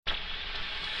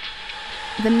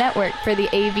the network for the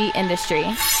AV industry.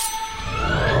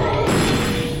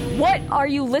 What are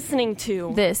you listening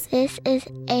to? This is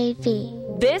AV.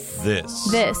 This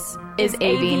is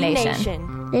AV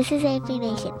Nation. This is AV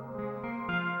Nation.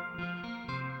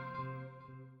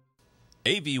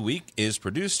 AV Week is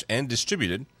produced and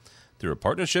distributed through a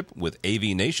partnership with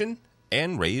AV Nation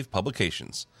and Rave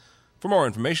Publications. For more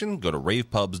information, go to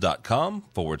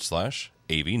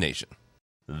ravepubs.com/AV Nation.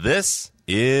 This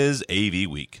is AV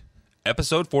Week,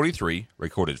 episode 43,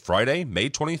 recorded Friday, May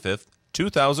 25th,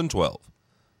 2012.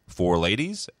 4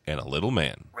 ladies and a little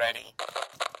man. Ready.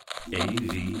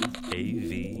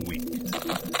 AV Week.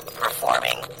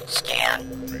 Performing. Scan.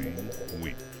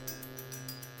 Week.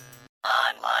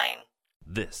 Online.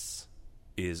 This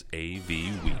is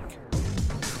AV Week.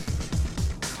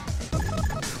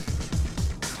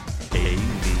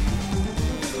 AV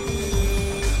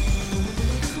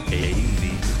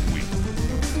Week.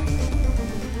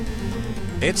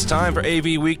 It's time for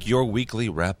AV Week, your weekly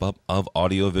wrap-up of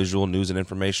audiovisual news and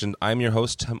information. I'm your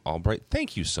host, Tim Albright.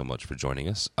 Thank you so much for joining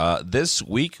us. This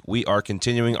week, we are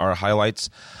continuing our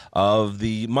highlights of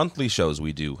the monthly shows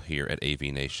we do here at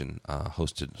AV Nation,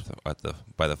 hosted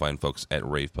by the fine folks at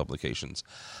Rave Publications.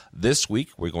 This week,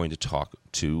 we're going to talk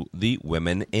to the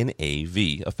Women in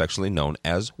AV, affectionately known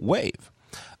as WAVE.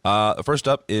 First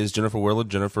up is Jennifer Willard.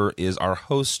 Jennifer is our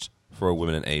host for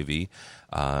Women in AV.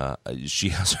 She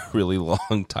has a really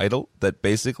long title that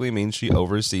basically means she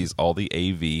oversees all the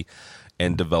AV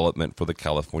and development for the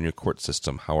California court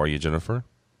system. How are you, Jennifer?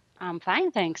 I'm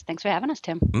fine, thanks. Thanks for having us,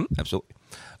 Tim. Absolutely.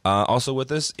 Also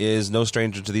with us is no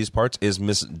stranger to these parts is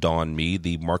Miss Dawn Mead,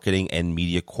 the marketing and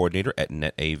media coordinator at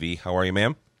NetAV. How are you,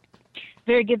 ma'am?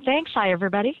 Very good, thanks. Hi,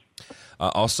 everybody.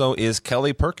 Also is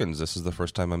Kelly Perkins. This is the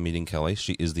first time I'm meeting Kelly.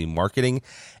 She is the marketing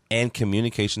and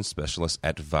communication specialist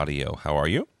at Vadio. How are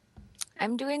you?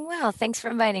 I'm doing well. Thanks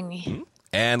for inviting me.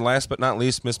 And last but not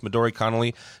least, Miss Midori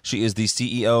Connolly. She is the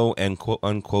CEO and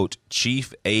quote-unquote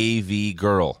chief AV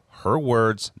girl. Her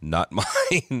words, not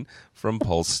mine, from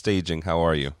Pulse Staging. How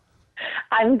are you?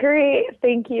 I'm great.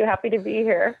 Thank you. Happy to be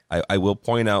here. I will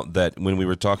point out that when we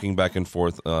were talking back and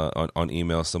forth on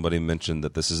email, somebody mentioned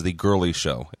that this is the girly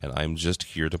show, and I'm just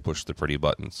here to push the pretty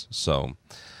buttons. So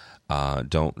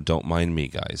don't mind me,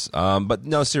 guys. But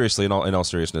no, seriously, in all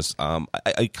seriousness,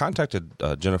 I contacted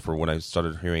Jennifer when I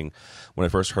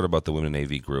first heard about the Women in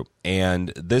AV group, and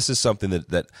this is something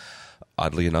that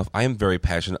oddly enough, I am very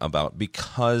passionate about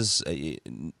because,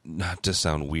 not to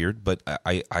sound weird, but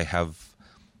I have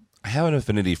an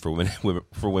affinity for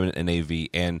women in AV,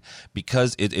 and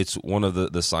because it's one of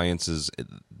the sciences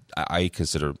I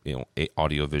consider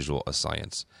audiovisual a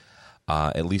science,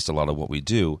 at least a lot of what we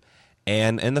do.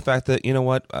 And the fact that, you know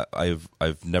what, I've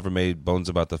never made bones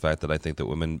about the fact that I think that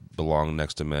women belong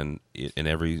next to men in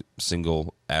every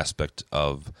single aspect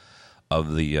of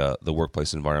the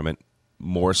workplace environment,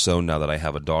 more so now that I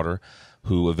have a daughter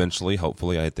who eventually,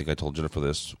 hopefully, I think I told Jennifer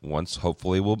this once,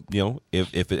 hopefully will,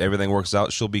 if everything works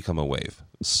out, she'll become a WAVE.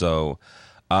 So,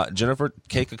 Jennifer,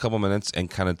 take a couple minutes and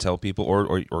kind of tell people,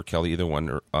 or Kelly, either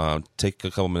one, take a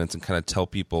couple minutes and kind of tell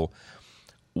people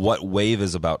what WAVE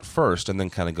is about first, and then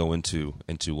kind of go into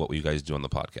what you guys do on the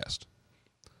podcast.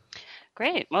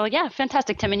 Great. Well, yeah,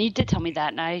 fantastic, Tim. And you did tell me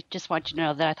that, and I just want you to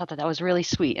know that I thought that was really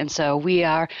sweet. And so we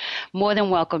are more than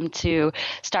welcome to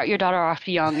start your daughter off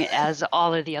young as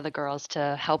all of the other girls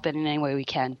to help in any way we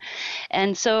can.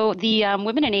 And so the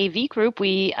Women in AV group,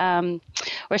 we were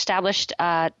established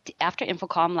after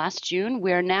Infocom last June.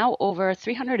 We're now over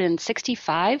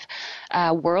 365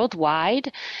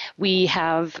 worldwide. We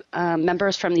have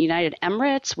members from the United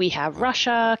Emirates. We have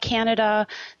Russia, Canada,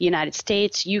 the United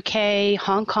States, UK,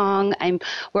 Hong Kong.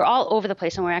 We're all over the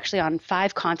place, and we're actually on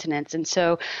 5 continents. And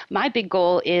so my big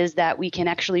goal is that we can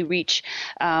actually reach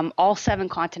all 7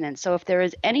 continents. So if there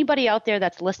is anybody out there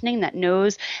that's listening that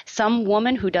knows some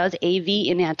woman who does AV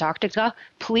in Antarctica,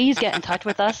 please get in touch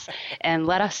with us and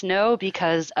let us know,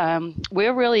 because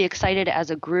we're really excited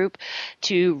as a group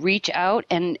to reach out.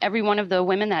 And every one of the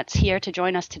women that's here to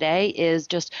join us today is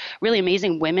just really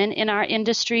amazing women in our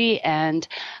industry, and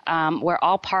we're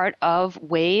all part of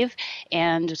WAVE.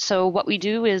 And so what we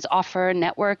do is offer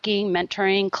networking,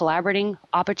 mentoring, collaborating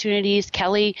opportunities.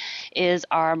 Kelly is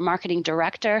our marketing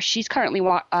director. She's currently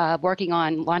working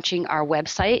on launching our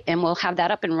website, and we'll have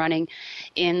that up and running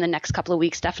in the next couple of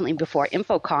weeks, definitely before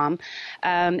Infocom.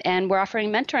 And we're offering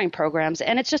mentoring programs,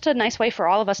 and it's just a nice way for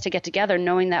all of us to get together,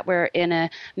 knowing that we're in a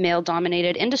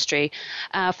male-dominated industry.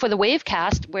 For the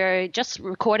Wavecast, we're just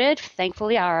recorded,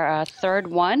 thankfully, our 3rd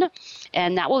one,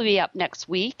 and that will be up next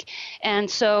week.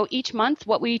 And so each month,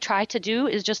 what we try try to do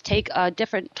is just take a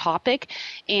different topic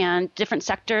and different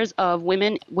sectors of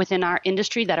women within our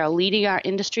industry that are leading our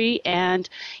industry. And,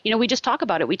 we just talk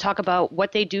about it. We talk about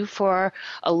what they do for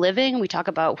a living. We talk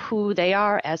about who they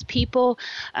are as people,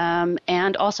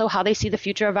 and also how they see the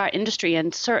future of our industry,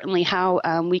 and certainly how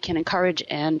we can encourage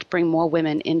and bring more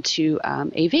women into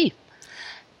AV.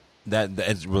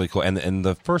 That's really cool. And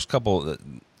the first couple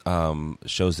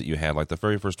shows that you had, like the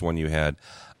very first one you had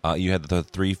the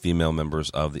 3 female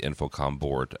members of the Infocom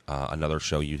board. Another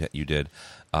show you did,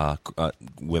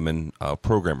 women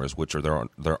programmers, which there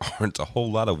aren't a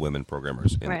whole lot of women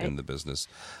programmers in the business.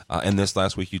 And this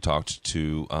last week you talked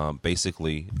to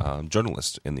basically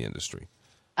journalists in the industry.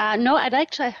 No, I'd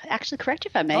like to actually correct you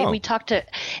if I may. We talked to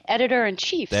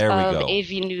editor-in-chief of AV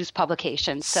News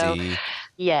Publications. So, see?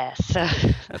 Yes.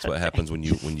 That's what happens when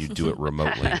you do it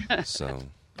remotely. So,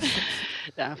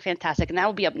 fantastic. And that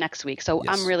will be up next week. So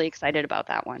yes. I'm really excited about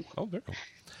that one. Oh, very cool.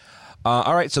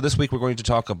 All right, so this week we're going to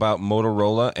talk about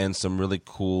Motorola and some really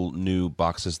cool new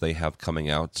boxes they have coming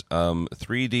out.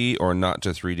 3D or not to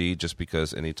 3D, just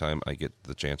because anytime I get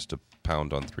the chance to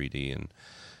pound on 3D and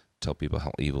tell people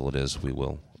how evil it is, we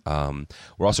will.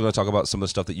 We're also going to talk about some of the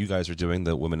stuff that you guys are doing,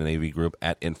 the Women in AV group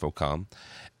at Infocom,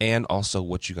 and also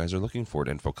what you guys are looking for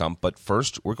at Infocom. But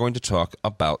first, we're going to talk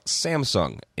about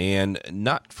Samsung. And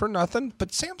not for nothing, but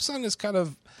Samsung is kind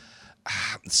of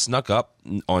snuck up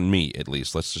on me, at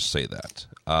least. Let's just say that.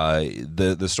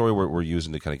 The story we're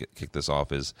using to kind of kick this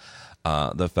off is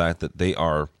the fact that they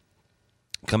are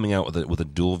coming out with a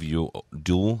dual view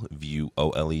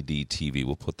OLED TV.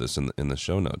 We'll put this in the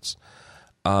show notes.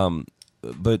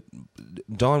 But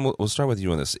Dawn, we'll start with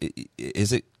you on this.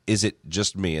 Is it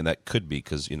just me? And that could be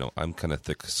because I'm kind of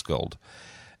thick-skulled.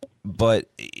 But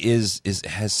has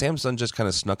Samsung just kind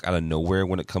of snuck out of nowhere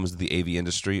when it comes to the AV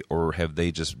industry, or have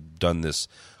they just done this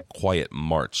quiet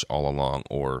march all along,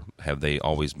 or have they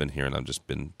always been here and I've just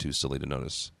been too silly to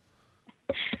notice?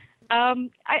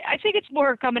 I think it's more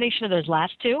a combination of those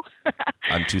last two.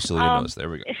 I'm too silly to notice.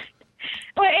 There we go.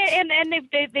 Well, and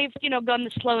they've gone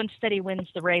the slow and steady wins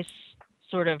the race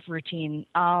sort of routine.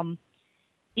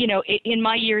 In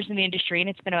my years in the industry, and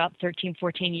it's been about 13,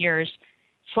 14 years,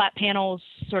 flat panels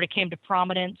sort of came to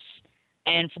prominence.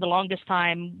 And for the longest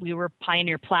time, we were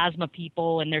pioneer plasma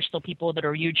people, and there's still people that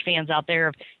are huge fans out there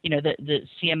of, the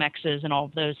CMXs and all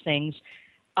of those things.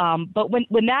 But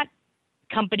when that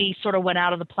company sort of went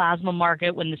out of the plasma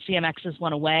market, when the CMXs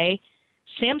went away,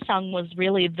 Samsung was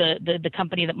really the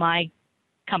company that my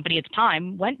company at the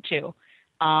time went to.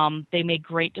 They made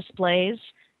great displays.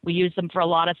 We used them for a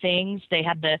lot of things. They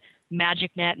had the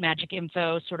MagicNet, Magic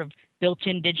Info sort of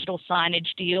built-in digital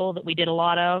signage deal that we did a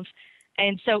lot of.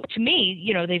 And so to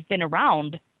me, they've been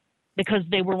around because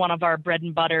they were one of our bread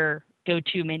and butter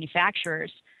go-to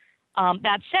manufacturers.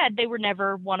 That said, they were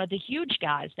never one of the huge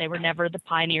guys. They were never the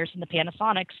Pioneers and the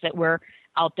Panasonics that were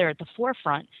out there at the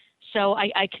forefront. So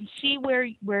I can see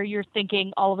where you're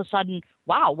thinking all of a sudden,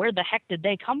 wow, where the heck did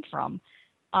they come from?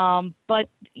 But,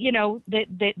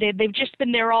 they've just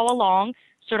been there all along,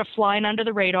 sort of flying under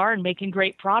the radar and making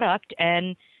great product.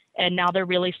 And now they're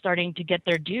really starting to get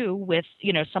their due with,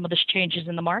 some of the changes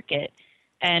in the market.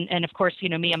 And of course,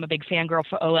 me, I'm a big fangirl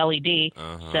for OLED.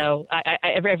 Uh-huh. So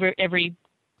every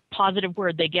positive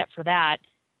word they get for that,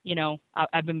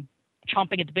 I've been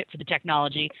chomping at the bit for the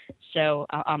technology. So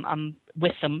I'm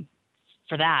with them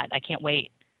for that. I can't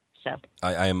wait. So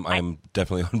I'm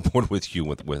definitely on board with you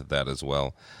with that as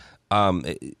well.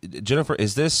 Jennifer,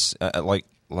 is this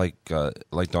like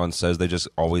Dawn says, they just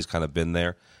always kind of been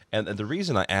there? And the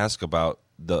reason I ask about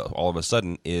all of a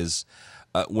sudden is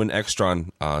when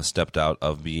Extron stepped out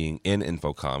of being in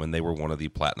Infocom, and they were one of the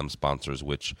platinum sponsors,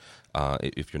 which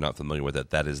if you're not familiar with it,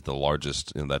 that is the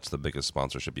largest, that's the biggest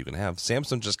sponsorship you can have.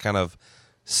 Samsung just kind of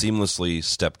seamlessly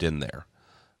stepped in there.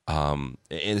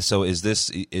 And so is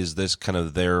this kind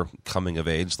of their coming of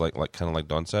age, like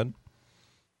Dawn said?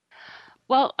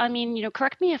 Well, I mean,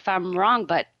 correct me if I'm wrong,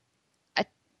 but I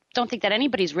don't think that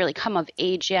anybody's really come of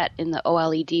age yet in the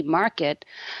OLED market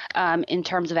in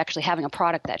terms of actually having a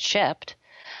product that shipped.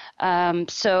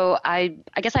 So I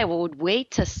guess I would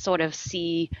wait to sort of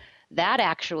see that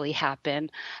actually happen.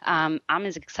 I'm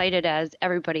as excited as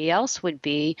everybody else would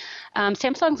be.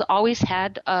 Samsung's always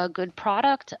had a good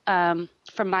product.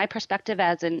 From my perspective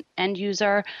as an end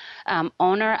user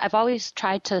owner, I've always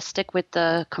tried to stick with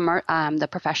the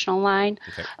professional line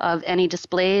of any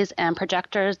displays and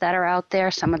projectors that are out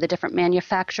there, some of the different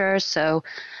manufacturers. So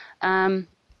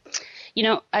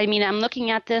I mean, I'm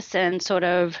looking at this and sort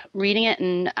of reading it,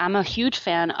 and I'm a huge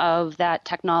fan of that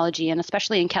technology, and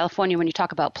especially in California when you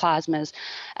talk about plasmas.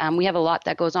 We have a lot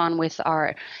that goes on with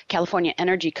our California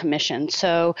Energy Commission.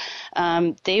 So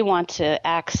they want to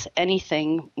axe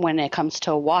anything when it comes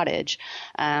to wattage.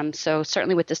 So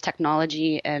certainly with this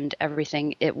technology and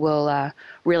everything, it will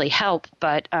really help.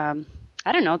 But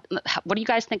I don't know. What do you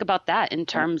guys think about that in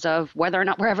terms of whether or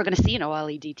not we're ever going to see an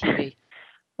OLED TV?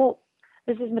 Well,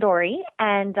 this is Midori,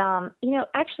 and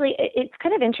actually, it's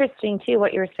kind of interesting too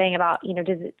what you were saying about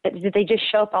did they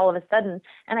just show up all of a sudden?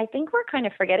 And I think we're kind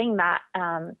of forgetting that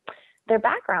their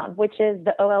background, which is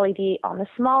the OLED on the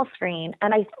small screen.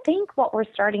 And I think what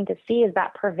we're starting to see is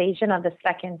that pervasion of the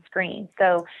second screen.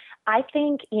 So I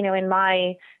think, in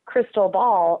my crystal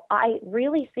ball, I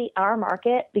really see our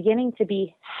market beginning to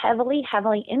be heavily,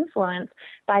 heavily influenced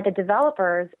by the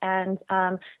developers and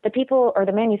the people or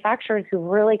the manufacturers who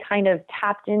really kind of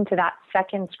tapped into that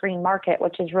second screen market,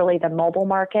 which is really the mobile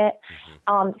market.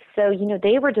 So,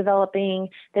 they were developing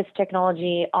this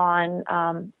technology on,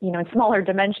 in smaller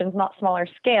dimensions, not smaller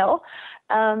scale.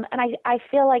 And I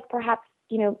feel like perhaps,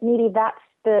 maybe that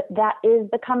is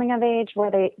the coming of age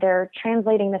where they're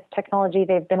translating this technology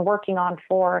they've been working on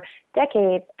for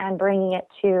decades and bringing it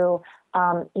to,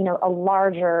 a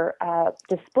larger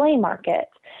display market.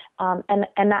 And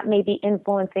that may be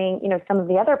influencing, some of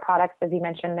the other products, as you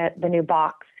mentioned, the new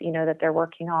box, that they're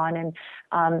working on. And,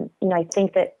 I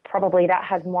think that probably that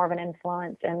has more of an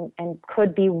influence and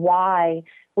could be why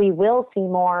we will see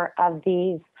more of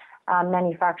these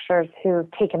manufacturers who've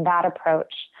taken that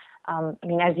approach.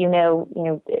 As you know,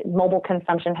 mobile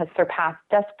consumption has surpassed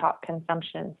desktop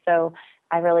consumption. So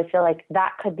I really feel like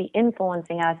that could be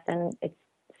influencing us, and it's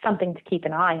something to keep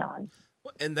an eye on.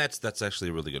 And that's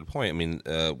actually a really good point. I mean,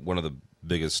 one of the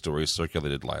biggest stories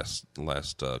circulated last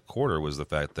quarter was the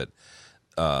fact that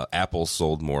Apple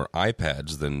sold more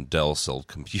iPads than Dell sold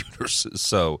computers.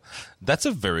 So that's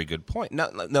a very good point. Now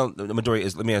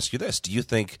Midori, let me ask you this. Do you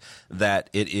think that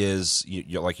it is,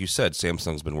 like you said,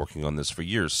 Samsung's been working on this for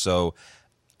years. So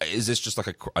is this just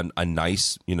like a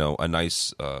nice,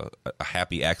 a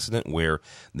happy accident where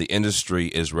the industry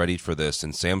is ready for this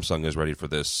and Samsung is ready for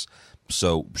this?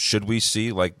 So should we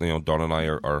see, like, Dawn and I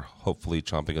are hopefully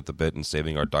chomping at the bit and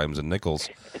saving our dimes and nickels,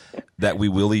 that we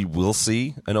really will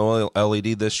see an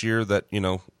OLED this year that,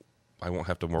 I won't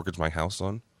have to mortgage my house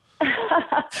on?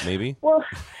 Maybe? Well,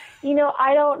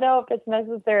 I don't know if it's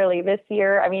necessarily this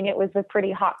year. I mean, it was a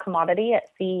pretty hot commodity at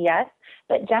CES,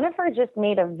 but Jennifer just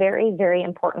made a very, very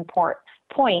important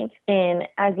point in,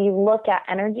 as you look at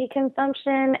energy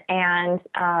consumption and,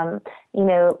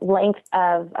 length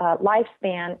of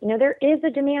lifespan, there is a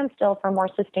demand still for more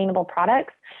sustainable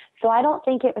products. So I don't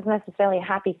think it was necessarily a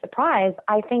happy surprise.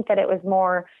 I think that it was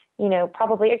more,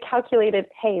 probably a calculated,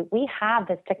 hey, we have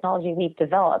this technology we've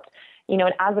developed. And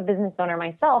as a business owner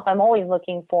myself, I'm always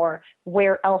looking for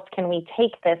where else can we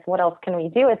take this? What else can we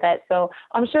do with it? So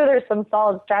I'm sure there's some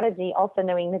solid strategy, also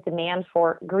knowing the demand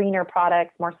for greener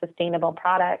products, more sustainable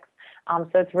products.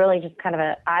 So it's really just kind of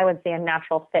I would say a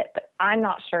natural fit, but I'm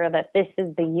not sure that this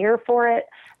is the year for it.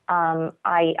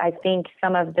 I think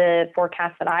some of the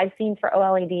forecasts that I've seen for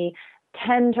OLED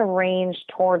tend to range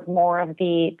towards more of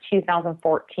the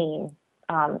 2014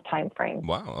 time frame.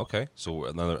 Wow. Okay. So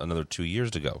another 2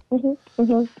 years to go. Mm-hmm.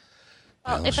 Mm-hmm.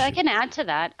 Well, if I can add to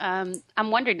that, I'm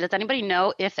wondering, does anybody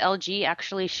know if LG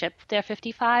actually shipped their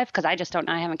 55? Because I just don't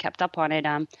know. I haven't kept up on it.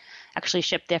 Actually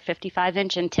shipped their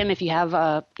 55-inch. And Tim, if you have,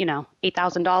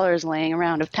 $8,000 laying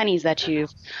around of pennies that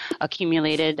you've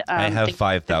accumulated. I have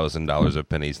 $5,000 of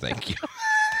pennies. Thank you.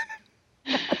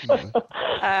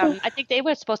 I think they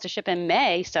were supposed to ship in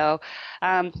May. So,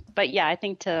 but yeah, I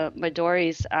think to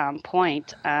Midori's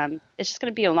point, it's just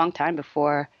going to be a long time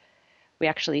before we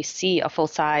actually see a full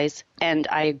size. And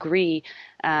I agree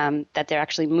that they're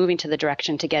actually moving to the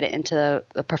direction to get it into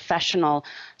the professional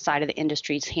side of the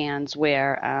industry's hands,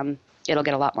 where it'll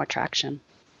get a lot more traction.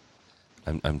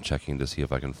 I'm checking to see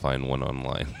if I can find one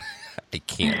online. I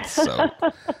can't, so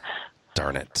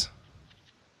darn it.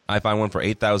 I found one for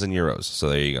 8,000 euros, so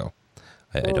there you go.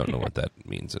 I don't know what that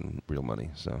means in real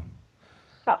money. So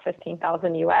about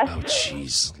 15,000 US. Oh,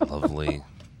 jeez, lovely.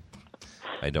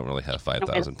 I don't really have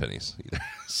 5,000 pennies either.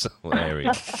 So there we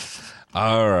go.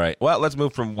 All right. Well, let's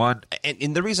move from one.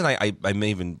 And the reason I may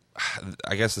even,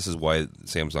 I guess this is why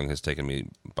Samsung has taken me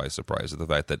by surprise, is the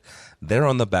fact that they're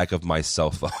on the back of my cell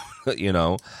phone,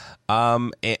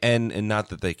 and not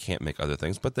that they can't make other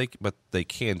things, but they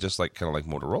can, just like kind of like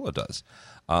Motorola does.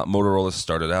 Motorola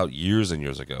started out years and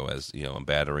years ago as a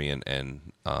battery and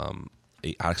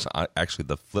actually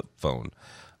the flip phone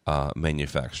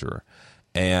manufacturer.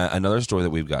 And another story that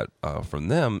we've got from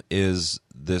them is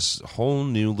this whole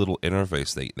new little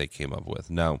interface they came up with.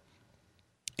 Now,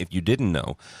 if you didn't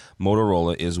know,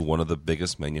 Motorola is one of the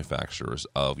biggest manufacturers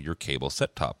of your cable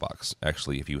set-top box.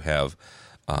 Actually, if you have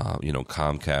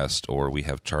Comcast, or we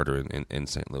have Charter in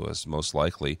St. Louis, most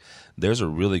likely there's a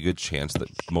really good chance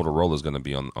that Motorola is going to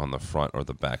be on the front or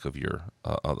the back of your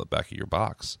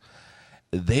box.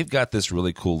 They've got this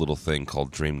really cool little thing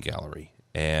called Dream Gallery,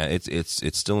 and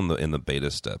it's still in the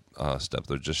beta step.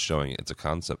 They're just showing it. It's a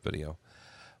concept video,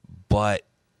 but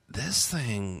this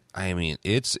thing, I mean,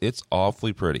 it's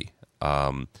awfully pretty.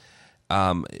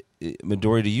 Midori,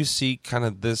 do you see kind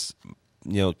of this?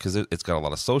 Because it's got a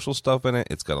lot of social stuff in it.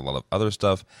 It's got a lot of other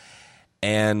stuff,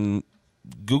 and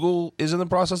Google is in the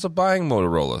process of buying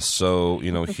Motorola. So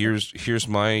here's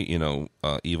my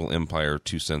evil empire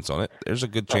 2 cents on it. There's a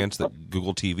good chance that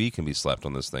Google TV can be slapped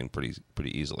on this thing pretty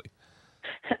easily.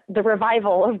 The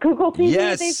revival of Google TV.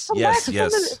 Yes. It's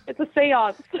a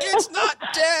seance. It's not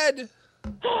dead.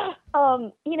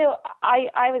 I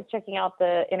was checking out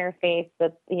the interface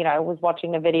that, I was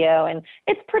watching the video, and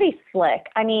it's pretty slick.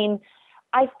 I mean,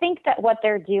 I think that what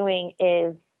they're doing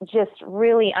is just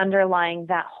really underlying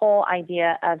that whole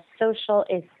idea of social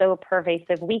is so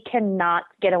pervasive. We cannot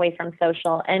get away from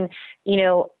social. And,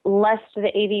 lest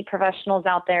the AV professionals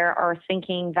out there are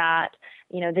thinking that,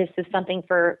 this is something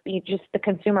for just the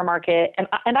consumer market.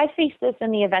 And I face this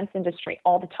in the events industry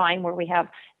all the time, where we have,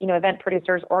 event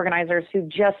producers, organizers who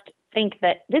just think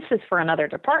that this is for another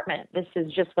department. This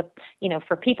is just what,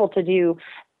 for people to do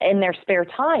in their spare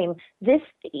time. This,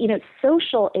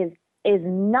 social is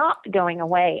not going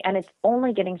away, and it's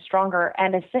only getting stronger.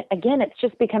 And it's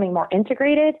just becoming more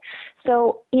integrated.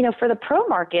 So, for the pro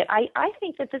market, I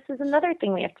think that this is another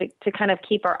thing we have to kind of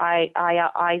keep our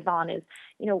eyes on is,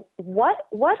 what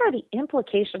are the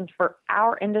implications for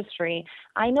our industry?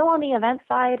 I know on the event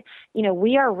side,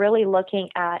 we are really looking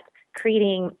at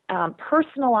creating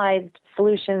personalized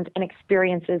solutions and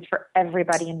experiences for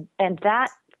everybody. And that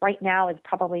right now is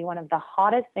probably one of the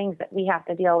hottest things that we have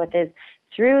to deal with is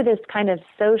through this kind of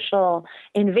social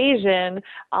invasion,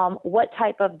 what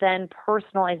type of then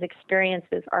personalized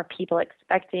experiences are people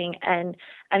expecting? And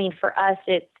I mean, for us,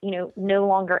 it's, no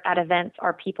longer at events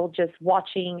are people just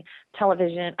watching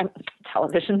television,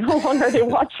 no longer are they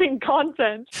watching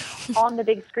content on the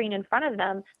big screen in front of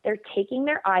them. They're taking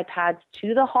their iPads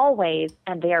to the hallways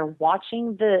and they are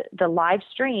watching the live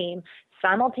stream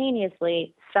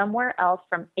simultaneously somewhere else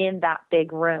from in that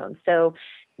big room. So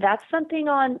that's something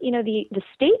on, the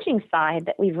staging side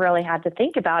that we've really had to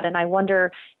think about. And I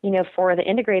wonder, for the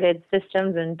integrated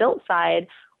systems and built side,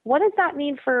 what does that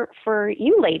mean for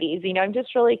you ladies? I'm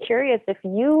just really curious if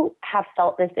you have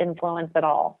felt this influence at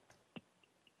all.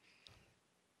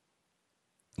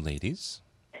 Ladies?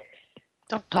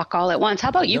 Don't talk all at once. How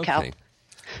about you, Cal?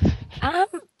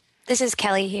 This is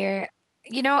Kelly here.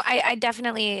 I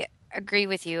definitely agree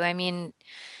with you. I mean,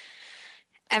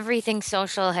 everything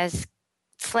social has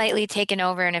slightly taken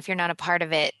over, and if you're not a part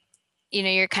of it,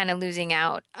 you're kind of losing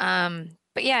out.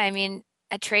 But yeah, I mean,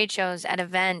 at trade shows, at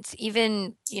events,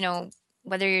 even,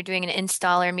 whether you're doing an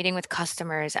install or meeting with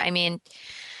customers, I mean,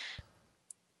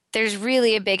 there's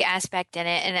really a big aspect in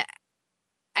it. And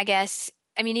I guess,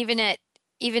 I mean, even at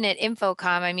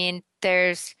InfoComm, I mean,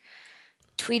 there's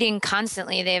tweeting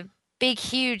constantly. They have big,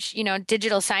 huge,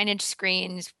 digital signage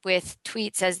screens with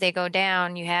tweets as they go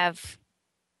down. You have,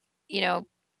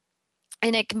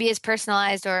 and it can be as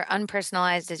personalized or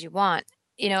unpersonalized as you want,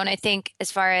 and I think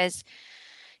as far as,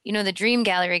 the Dream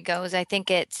Gallery goes, I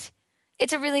think it's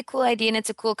a really cool idea and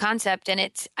it's a cool concept, and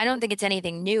I don't think it's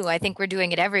anything new. I think we're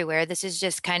doing it everywhere. This is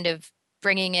just kind of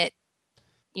bringing it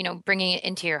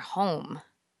into your home.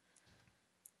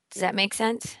 Does that make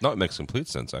sense? No, it makes complete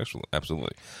sense, actually.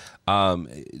 Absolutely.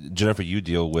 Jennifer, you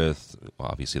deal with,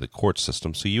 obviously, the court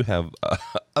system, so you have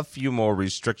a few more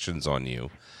restrictions on you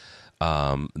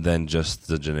than just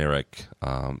the generic,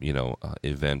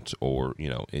 event or,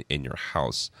 in your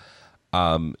house.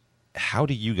 How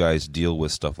do you guys deal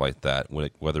with stuff like that,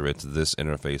 whether it's this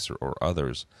interface or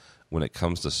others, when it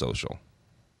comes to social?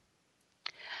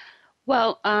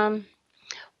 Well,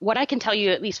 what I can tell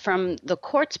you, at least from the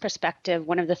court's perspective,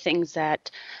 one of the things that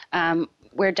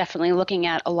we're definitely looking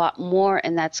at a lot more,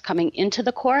 and that's coming into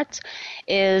the courts,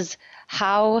 is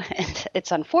how, and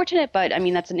it's unfortunate, but I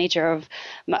mean, that's the nature of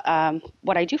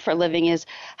what I do for a living, is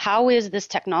how is this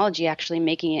technology actually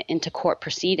making it into court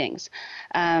proceedings?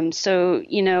 So,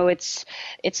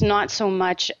 it's not so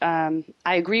much, I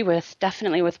agree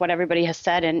definitely with what everybody has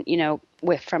said, and,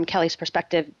 from Kelly's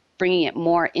perspective, bringing it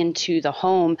more into the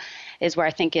home is where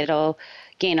I think it'll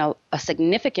gain a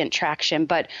significant traction.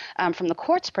 But from the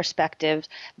court's perspective,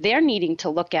 they're needing to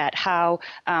look at how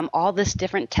all this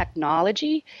different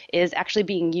technology is actually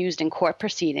being used in court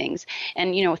proceedings.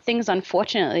 And, things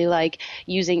unfortunately like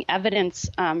using evidence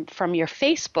from your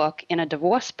Facebook in a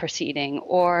divorce proceeding,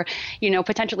 or,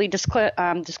 potentially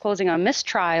disclosing a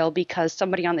mistrial because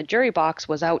somebody on the jury box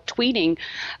was out tweeting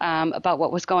about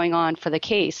what was going on for the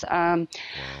case.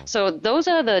 So those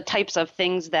are the types of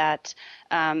things that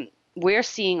we're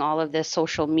seeing all of this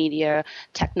social media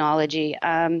technology.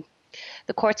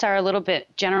 The courts are a little bit,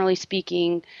 generally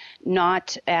speaking,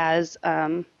 not as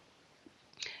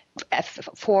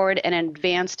forward and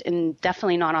advanced, and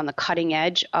definitely not on the cutting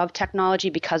edge of technology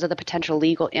because of the potential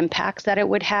legal impacts that it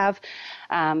would have.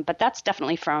 But that's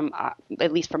definitely from,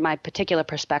 at least from my particular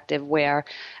perspective, where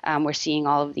we're seeing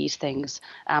all of these things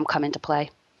come into play.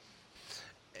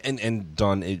 And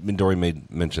Dawn, Midori made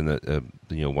mention that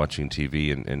watching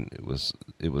TV, and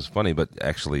it was funny, but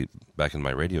actually back in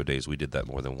my radio days we did that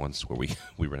more than once, where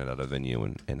we rented out a venue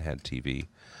and had TV,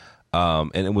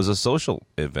 and it was a social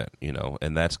event,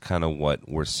 and that's kind of what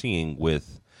we're seeing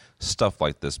with stuff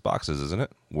like this boxes, isn't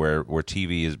it? Where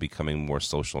TV is becoming more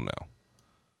social now.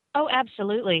 Oh,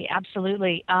 absolutely.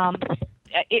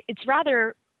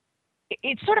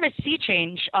 It's sort of a sea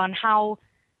change on how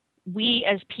we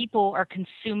as people are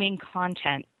consuming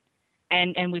content.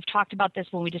 And we've talked about this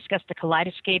when we discussed the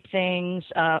Kaleidoscape things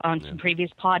on some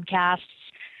previous podcasts,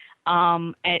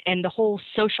 and the whole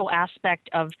social aspect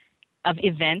of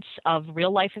events, of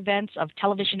real life events, of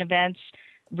television events,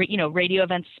 radio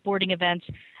events, sporting events.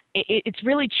 It's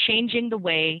really changing the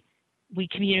way we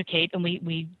communicate and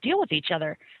we deal with each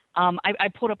other. I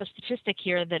pulled up a statistic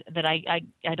here that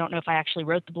I don't know if I actually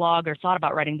wrote the blog or thought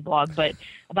about writing the blog, but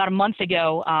about a month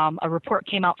ago, a report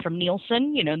came out from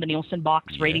Nielsen, the Nielsen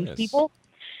box ratings people.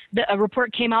 A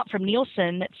report came out from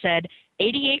Nielsen that said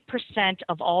 88%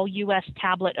 of all U.S.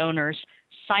 tablet owners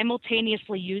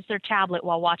simultaneously use their tablet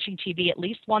while watching TV at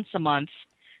least once a month,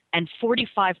 and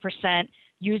 45%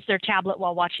 use their tablet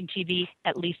while watching TV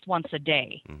at least once a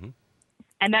day. Mm-hmm.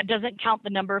 And that doesn't count the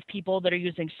number of people that are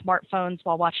using smartphones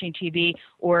while watching TV,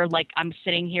 or like I'm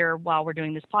sitting here while we're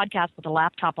doing this podcast with a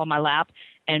laptop on my lap,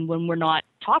 and when we're not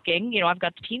talking, I've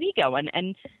got the TV going,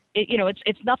 and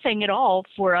it's nothing at all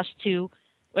for us to,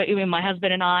 my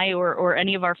husband and I, or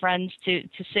any of our friends to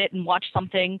sit and watch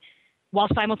something while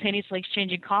simultaneously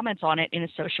exchanging comments on it in a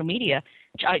social media.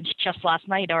 Just last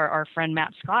night, our friend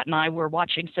Matt Scott and I were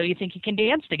watching So You Think You Can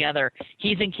Dance together.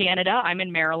 He's in Canada, I'm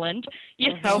in Maryland,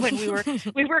 and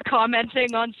we were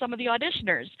commenting on some of the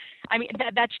auditioners. I mean,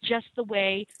 that's just the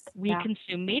way we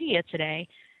consume media today.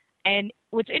 And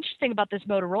what's interesting about this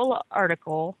Motorola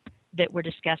article that we're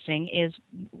discussing is,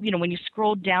 when you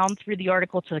scroll down through the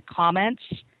article to the comments,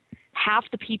 half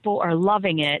the people are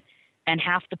loving it, and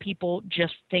half the people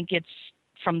just think it's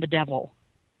from the devil.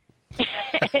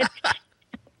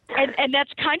 And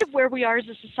that's kind of where we are as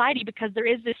a society, because there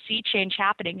is this sea change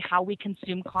happening, how we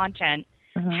consume content.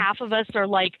 Mm-hmm. Half of us are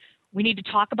like, we need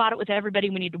to talk about it with everybody.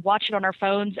 We need to watch it on our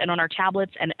phones and on our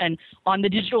tablets and on the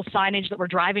digital signage that we're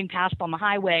driving past on the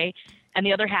highway. And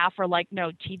the other half are like,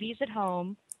 no, TV's at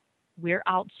home. We're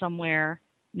out somewhere.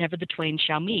 Never the twain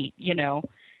shall meet,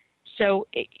 So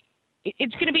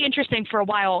it's going to be interesting for a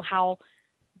while how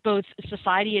both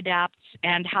society adapts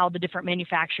and how the different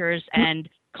manufacturers and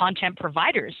content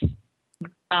providers,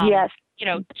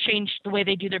 change the way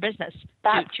they do their business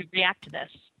to react to this.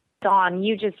 Dawn,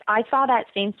 I saw that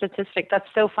same statistic. That's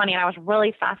so funny, and I was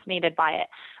really fascinated by it.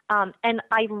 And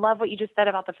I love what you just said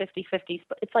about the 50-50s,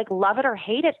 but it's like, love it or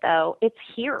hate it, though, it's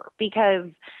here, because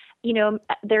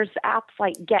there's apps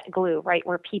like GetGlue, right,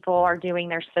 where people are doing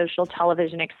their social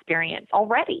television experience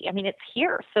already. I mean, it's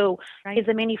here. So Is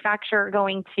the manufacturer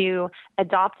going to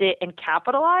adopt it and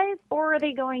capitalize, or are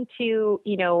they going to,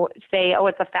 say, oh,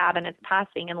 it's a fad and it's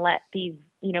passing, and let these,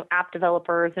 app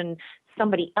developers and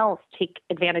somebody else take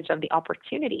advantage of the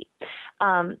opportunity?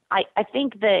 I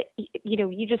think that,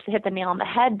 you just hit the nail on the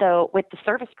head, though, with the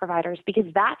service providers, because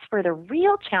that's where the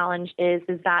real challenge is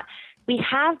that we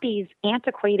have these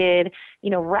antiquated,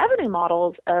 revenue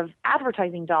models of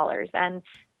advertising dollars, and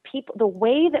people, the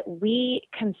way that we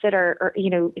consider or,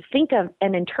 think of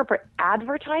and interpret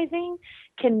advertising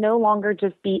can no longer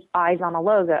just be eyes on a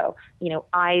logo,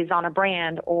 eyes on a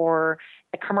brand or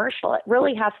a commercial. It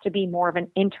really has to be more of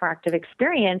an interactive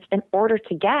experience in order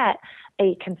to get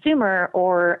a consumer,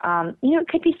 or, it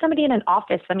could be somebody in an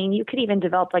office. I mean, you could even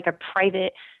develop like a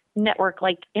private network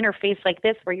like interface like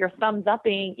this where you're thumbs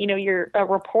upping, a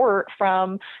report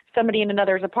from somebody in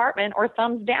another's apartment, or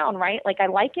thumbs down, right? Like, I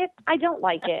like it, I don't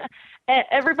like it. And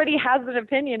everybody has an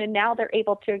opinion, and now they're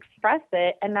able to express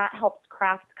it, and that helps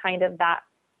craft kind of that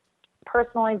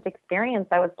personalized experience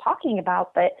I was talking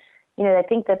about. But I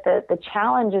think that the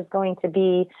challenge is going to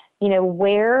be,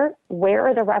 where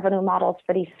are the revenue models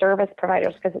for these service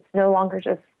providers? Because it's no longer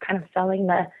just kind of selling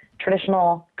the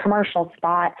traditional commercial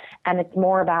spot, and it's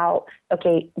more about,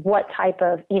 okay, what type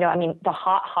of, the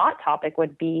hot topic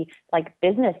would be like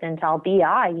business intel,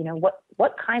 BI,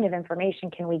 what kind of information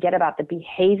can we get about the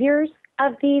behaviors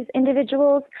of these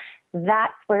individuals?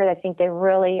 That's where I think they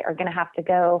really are going to have to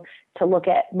go to look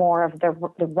at more of the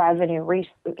revenue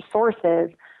resources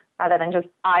rather than just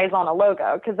eyes on a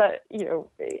logo. Because,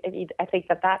 I think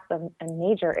that's a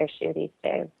major issue these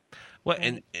days. Well,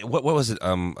 and what was it?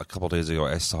 A couple of days ago,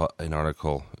 I saw an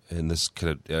article, and this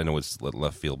I know it's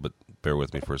left field, but bear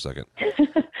with me for a second.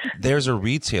 There's a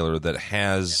retailer that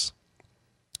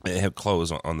have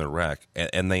clothes on their rack,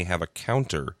 and they have a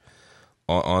counter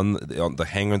on the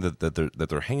hanger that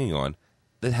they're hanging on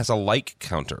that has a like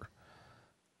counter,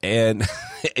 and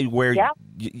where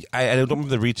I don't remember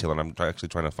the retailer. And I'm actually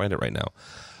trying to find it right now.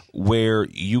 Where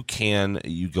you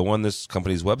go on this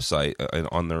company's website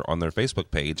on their Facebook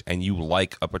page, and you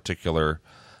like a particular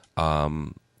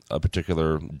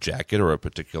jacket or a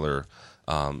particular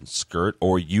skirt,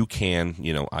 or you can,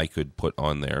 I could put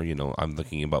on there, I'm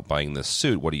thinking about buying this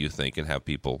suit. What do you think? And have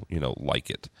people, like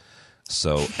it.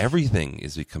 So everything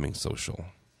is becoming social.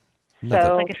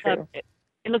 So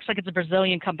it looks like it's a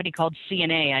Brazilian company called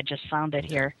CNA. I just found it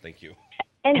here. Thank you.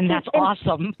 And that's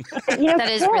awesome. That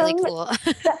is really cool.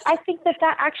 I think that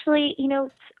actually,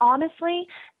 honestly,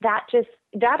 that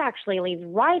actually leads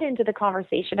right into the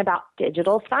conversation about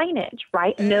digital signage,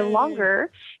 right? No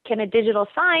longer can a digital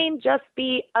sign just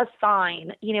be a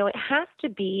sign. It has to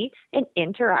be an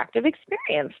interactive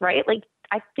experience, right? Like,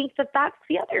 I think that that's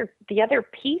the other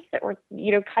piece that we're,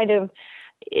 kind of,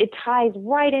 it ties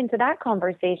right into that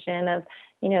conversation of,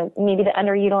 maybe the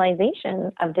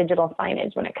underutilization of digital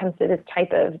signage when it comes to this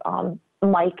type of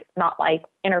not like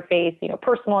interface,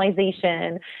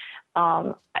 personalization.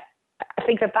 I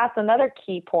think that that's another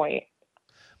key point.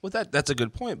 Well, that's a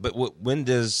good point. But when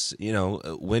does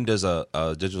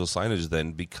a digital signage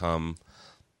then become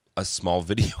a small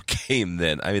video game?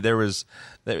 Then I mean, there's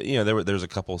a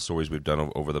couple of stories we've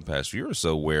done over the past year or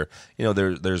so where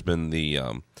there's been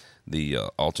the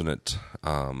alternate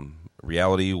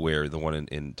reality, where the one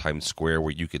in Times Square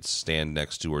where you could stand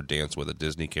next to or dance with a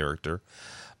Disney character,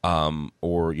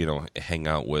 or hang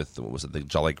out with, what was it, the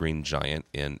Jolly Green Giant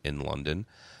in London.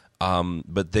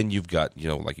 But then you've got,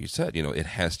 like you said, it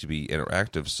has to be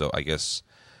interactive. So I guess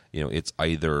it's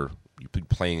either you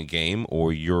playing a game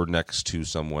or you're next to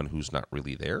someone who's not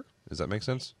really there. Does that make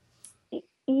sense?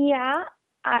 Yeah.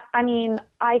 I mean,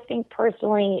 I think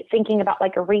personally, thinking about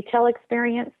like a retail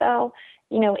experience, though,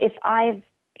 if I've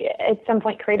at some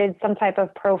point created some type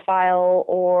of profile,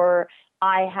 or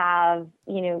I have,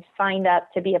 signed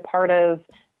up to be a part of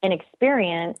an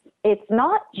experience, it's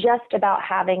not just about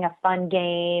having a fun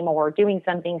game or doing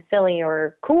something silly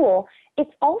or cool. It's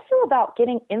also about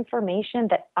getting information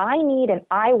that I need and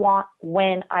I want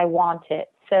when I want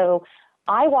it. So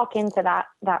I walk into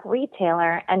that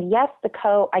retailer, and yes, the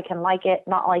coat, I can like it,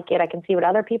 not like it. I can see what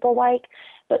other people like,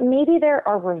 but maybe there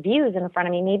are reviews in front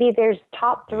of me. Maybe there's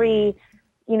top 3.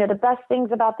 The best things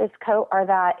about this coat are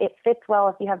that it fits well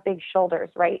if you have big shoulders,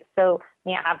 right? So,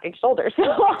 I have big shoulders, so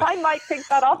I might take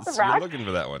that off the rack. You're looking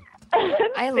for that one.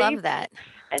 I love that.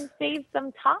 And save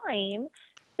some time.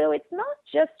 So it's not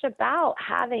just about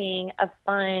having a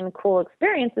fun, cool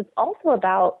experience. It's also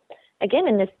about, again,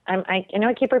 in this, I know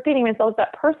I keep repeating myself,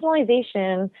 that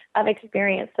personalization of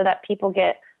experience so that people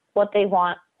get what they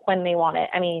want when they want it.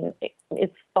 I mean,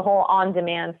 it's the whole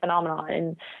on-demand phenomenon,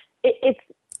 and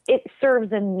it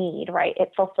serves a need, right?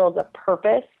 It fulfills a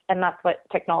purpose, and that's what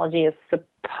technology is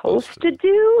supposed to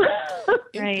do.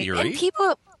 Right. And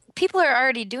people are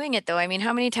already doing it, though. I mean,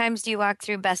 how many times do you walk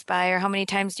through Best Buy, or how many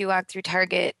times do you walk through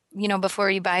Target, before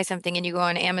you buy something, and you go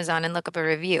on Amazon and look up a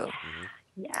review?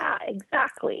 Mm-hmm. Yeah,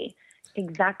 exactly.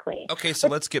 Okay, so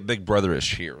let's get Big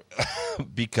Brother-ish here,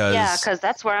 because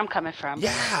that's where I'm coming from.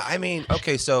 Yeah, I mean,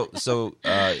 okay, so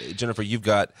Jennifer, you've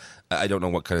got, I don't know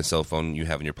what kind of cell phone you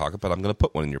have in your pocket, but I'm going to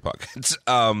put one in your pocket.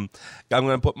 I'm going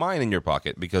to put mine in your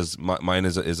pocket because mine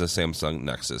is a Samsung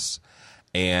Nexus,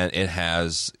 and it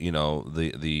has the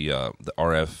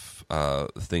RF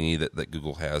thingy that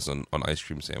Google has on ice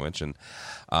cream sandwich, and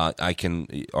I can,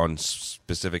 on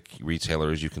specific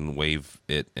retailers, you can wave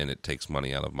it and it takes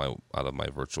money out of my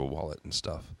virtual wallet and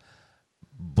stuff.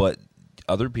 but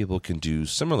other people can do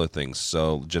similar things.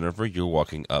 So Jennifer, you're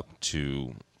walking up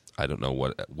to, I don't know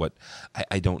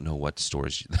I don't know what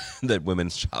stores that women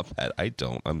shop at.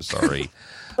 I'm sorry.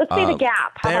 Let's say the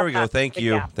Gap. There we go. Thank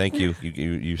you. Thank you.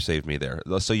 You saved me there.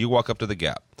 So you walk up to the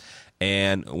Gap,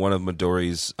 and one of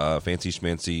Midori's fancy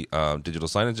schmancy digital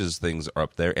signages things are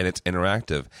up there, and it's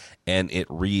interactive, and it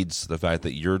reads the fact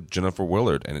that you're Jennifer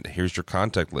Willard, and here's your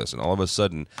contact list, and all of a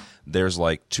sudden there's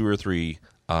like 2 or 3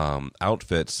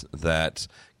 outfits that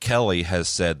Kelly has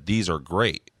said these are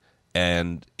great.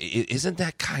 And isn't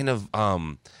that kind of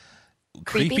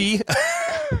creepy?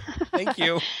 Thank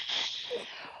you.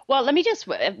 Well, let me just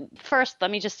further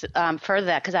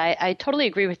that, because I totally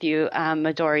agree with you,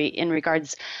 Midori, in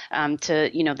regards to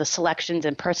the selections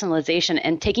and personalization,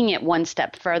 and taking it one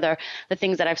step further. The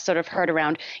things that I've sort of heard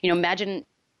around, imagine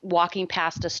walking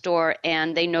past a store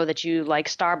and they know that you like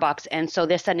Starbucks, and so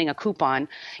they're sending a coupon,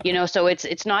 so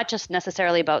it's not just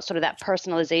necessarily about sort of that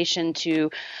personalization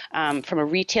to from a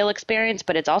retail experience,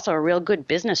 but it's also a real good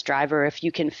business driver if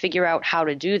you can figure out how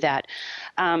to do that.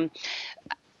 I'm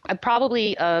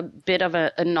probably a bit of an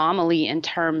anomaly in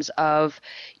terms of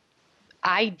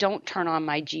I don't turn on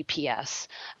my GPS.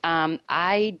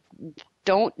 I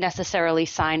don't necessarily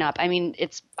sign up. I mean,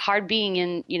 it's hard being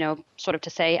in, sort of to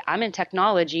say I'm in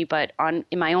technology, but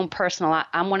in my own personal,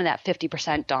 I'm one of that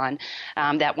 50%, Dawn,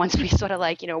 that once we sort of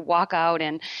walk out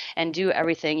and do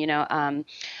everything,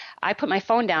 I put my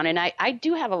phone down, and I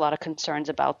do have a lot of concerns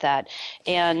about that.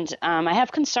 And I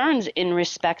have concerns in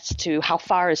respect to how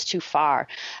far is too far.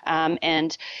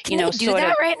 And, Can you do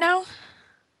that right now?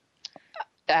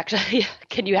 Actually,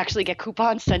 can you actually get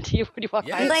coupons sent to you when you walk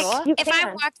by a store? If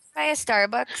I walk by a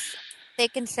Starbucks, they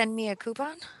can send me a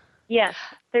coupon? Yes,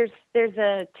 there's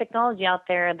a technology out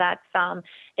there that's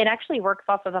it actually works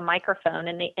off of a microphone,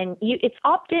 and it's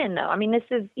opt-in though. I mean,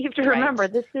 you have to remember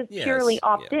this is purely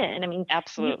opt-in. Yeah. I mean,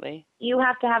 absolutely. You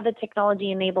have to have the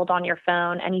technology enabled on your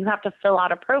phone, and you have to fill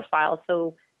out a profile.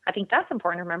 So I think that's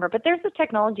important to remember. But there's a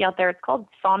technology out there. It's called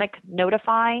Sonic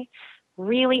Notify.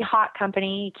 Really hot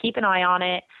company. Keep an eye on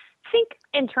it. Think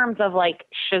in terms of like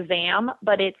Shazam,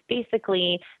 but it's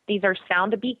basically these are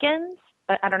sound beacons.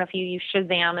 I don't know if you use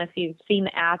Shazam, if you've seen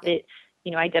the app, it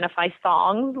identifies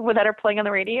songs that are playing on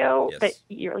the radio. Yes. But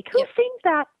you're like, who sings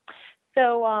that?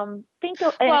 So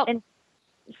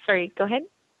sorry, go ahead.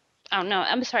 Oh no,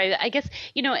 I'm sorry. I guess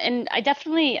and I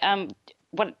definitely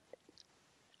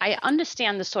I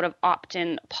understand the sort of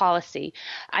opt-in policy.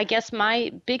 I guess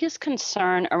my biggest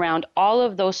concern around all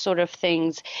of those sort of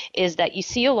things is that you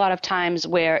see a lot of times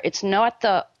where it's not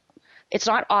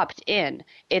opt-in,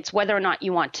 it's whether or not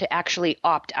you want to actually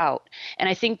opt out. And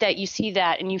I think that you see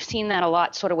that, and you've seen that a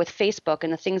lot sort of with Facebook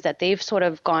and the things that they've sort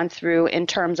of gone through in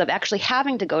terms of actually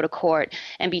having to go to court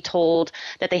and be told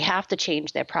that they have to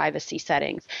change their privacy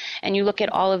settings. And you look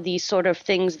at all of these sort of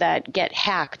things that get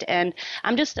hacked, and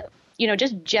I'm just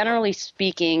generally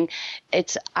speaking,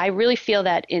 I really feel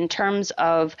that in terms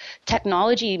of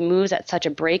technology moves at such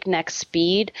a breakneck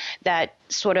speed that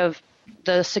sort of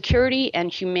the security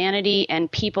and humanity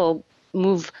and people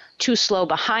move too slow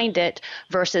behind it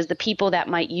versus the people that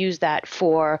might use that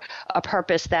for a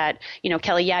purpose that,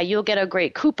 Kelly, you'll get a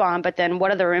great coupon, but then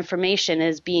what other information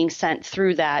is being sent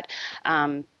through that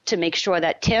to make sure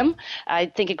that, Tim, I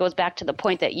think it goes back to the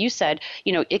point that you said,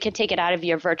 it can take it out of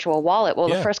your virtual wallet. Well,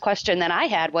 the first question that I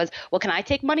had was, well, can I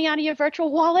take money out of your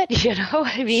virtual wallet?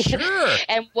 I mean, sure.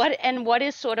 And what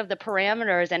is sort of the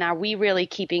parameters, and are we really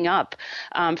keeping up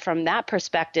from that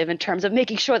perspective in terms of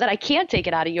making sure that I can't take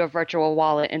it out of your virtual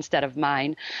wallet instead of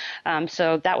mine?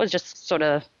 So that was just sort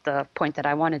of the point that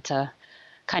I wanted to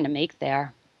kind of make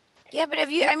there. Yeah, but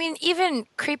even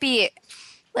creepy,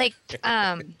 like,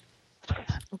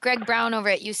 Greg Brown over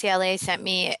at UCLA sent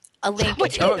me a link.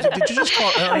 Did you just call?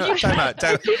 Time out.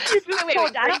 Wait,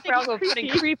 I don't think you were putting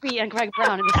creepy and Greg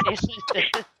Brown in the same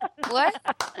sentence.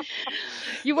 What?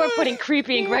 You weren't putting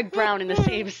creepy and Greg Brown in the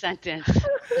same sentence.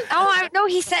 Oh, no,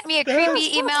 he sent me a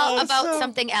creepy email about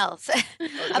something else.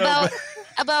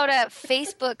 about a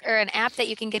Facebook or an app that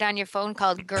you can get on your phone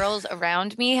called Girls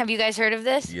Around Me. Have you guys heard of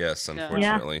this? Yes,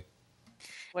 unfortunately.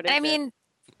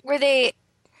 Yeah.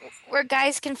 Where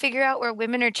guys can figure out where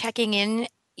women are checking in,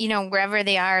 wherever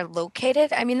they are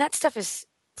located. I mean, that stuff is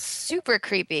super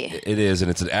creepy. It is, and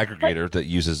it's an aggregator that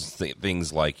uses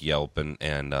things like Yelp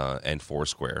and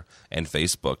Foursquare and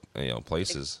Facebook,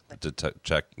 places to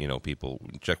check,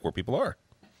 check where people are.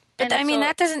 But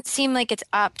that doesn't seem like it's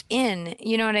opt-in.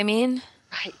 You know what I mean?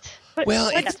 Right. But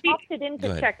it's opted in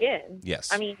to check in. Yes.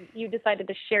 I mean, you decided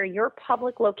to share your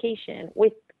public location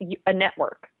with a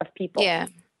network of people. Yeah.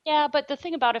 Yeah, but the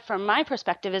thing about it from my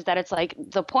perspective is that it's like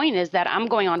the point is that I'm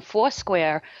going on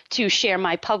Foursquare to share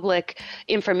my public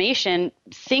information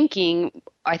thinking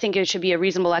I think it should be a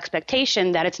reasonable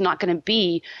expectation that it's not going to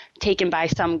be taken by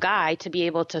some guy to be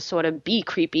able to sort of be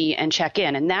creepy and check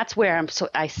in. And that's where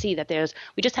I see that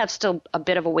we just have still a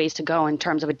bit of a ways to go in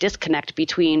terms of a disconnect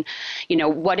between,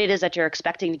 what it is that you're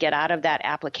expecting to get out of that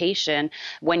application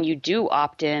when you do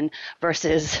opt in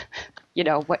versus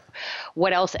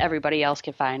what else everybody else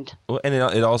can find. Well, and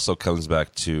it also comes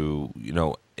back to,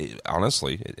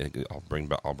 honestly, I'll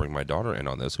bring my daughter in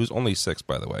on this, who's only 6,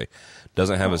 by the way,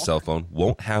 doesn't have a cell phone,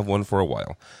 won't have one for a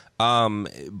while.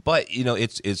 But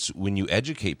it's when you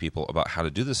educate people about how to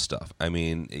do this stuff. I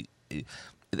mean,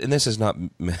 and this is not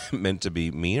meant to be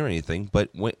mean or anything, but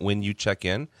when you check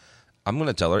in, I'm going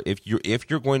to tell her, if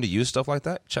you're going to use stuff like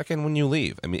that, check in when you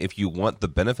leave. I mean, if you want the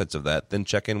benefits of that, then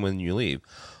check in when you leave.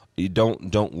 You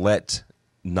don't let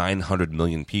 900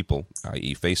 million people,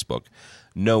 i.e. Facebook,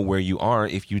 know where you are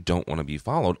if you don't want to be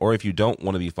followed. Or if you don't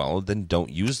want to be followed, then don't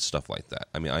use stuff like that.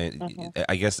 I mean,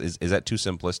 I guess, is that too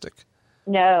simplistic?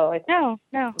 No. No,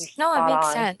 it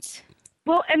makes sense.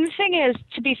 Well, and the thing is,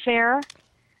 to be fair,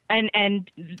 and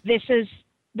this is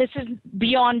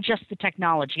beyond just the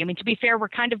technology. I mean, to be fair, we're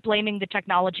kind of blaming the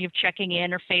technology of checking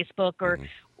in or Facebook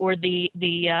or the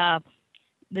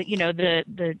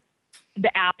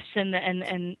apps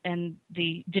and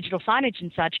the digital signage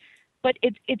and such, but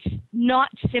it's not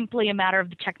simply a matter of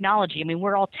the technology. I mean,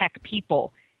 we're all tech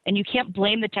people, and you can't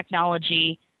blame the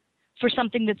technology for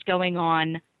something that's going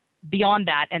on beyond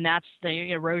that, and that's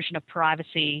the erosion of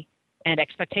privacy and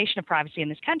expectation of privacy in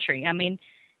this country. I mean,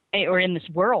 or in this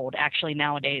world, actually,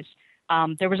 nowadays.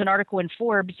 There was an article in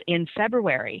Forbes in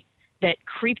February that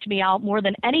creeped me out more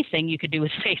than anything you could do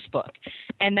with Facebook,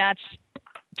 and that's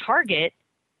Target,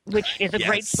 which is a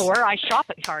great store. I shop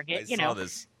at Target. I saw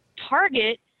this.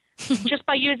 Target, just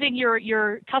by using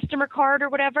your customer card or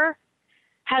whatever,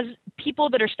 has people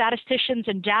that are statisticians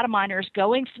and data miners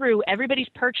going through everybody's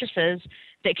purchases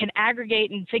that can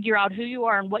aggregate and figure out who you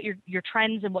are and what your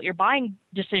trends and what your buying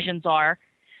decisions are,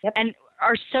 and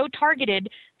are so targeted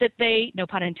that they, no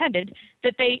pun intended,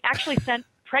 that they actually sent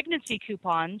pregnancy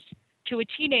coupons to a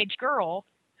teenage girl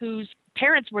whose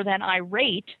parents were then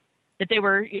irate that they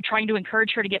were trying to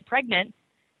encourage her to get pregnant.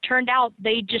 Turned out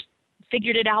they just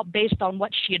figured it out based on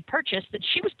what she had purchased, that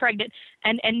she was pregnant,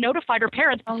 and notified her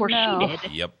parents before she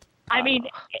did. Yep. I mean,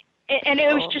 and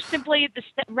it was just simply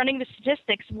running the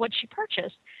statistics of what she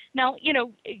purchased. Now,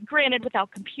 granted,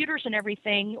 without computers and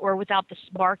everything, or without the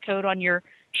barcode on your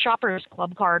Shoppers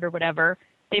Club card or whatever,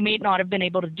 they may not have been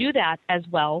able to do that as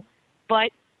well.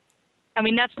 But I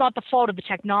mean, that's not the fault of the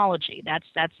technology.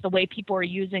 That's the way people are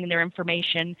using their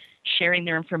information, sharing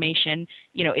their information.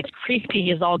 It's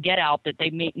creepy as all get out that they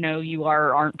may know you are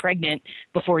or aren't pregnant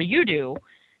before you do,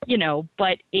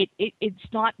 but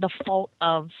it's not the fault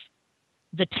of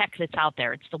the tech that's out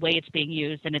there. It's the way it's being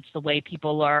used, and it's the way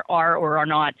people are or are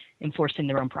not enforcing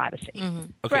their own privacy. Mm-hmm.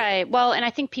 Okay. Right. Well, and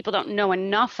I think people don't know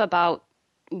enough about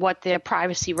what their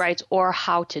privacy rights or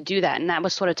how to do that. And that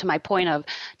was sort of to my point of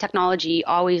technology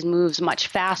always moves much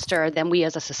faster than we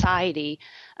as a society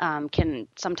can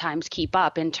sometimes keep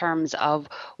up in terms of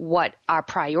what our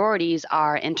priorities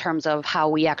are in terms of how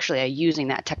we actually are using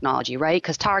that technology, right?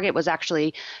 Because Target was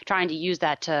actually trying to use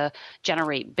that to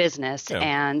generate business,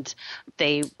 and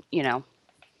they,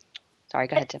 sorry,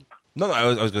 go ahead, Tim. No, I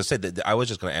was going to say that I was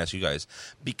just going to ask you guys,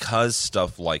 because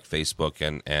stuff like Facebook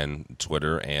and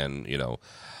Twitter and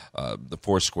the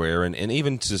Foursquare and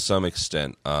even to some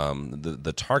extent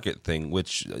the Target thing,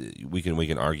 which we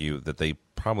can argue that they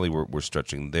probably were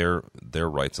stretching their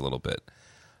rights a little bit.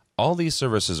 All these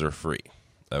services are free,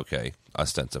 okay,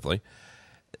 ostensibly.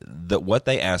 What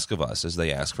they ask of us is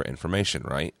they ask for information,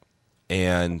 right?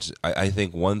 And I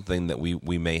think one thing that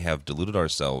we may have deluded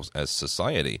ourselves as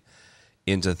society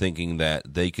into thinking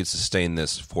that they could sustain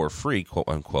this for free, quote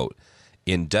unquote,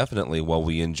 indefinitely while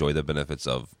we enjoy the benefits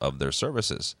of their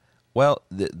services. Well,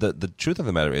 the truth of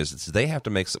the matter is they have to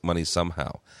make some money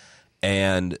somehow.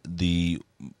 And the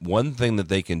one thing that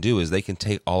they can do is they can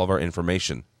take all of our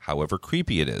information, however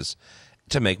creepy it is,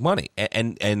 to make money.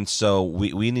 And so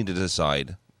we need to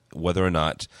decide whether or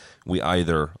not we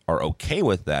either are okay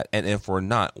with that, and if we're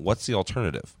not, what's the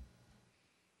alternative?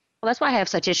 Well, that's why I have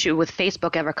such issue with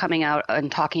Facebook ever coming out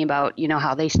and talking about,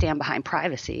 how they stand behind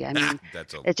privacy. I mean,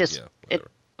 it's just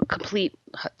complete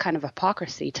kind of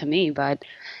hypocrisy to me. But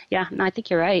yeah, no, I think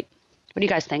you're right. What do you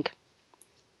guys think?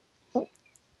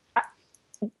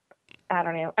 I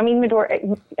don't know. I mean,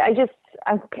 Midori,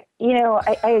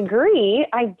 I agree.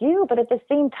 I do. But at the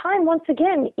same time, once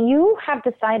again, you have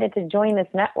decided to join this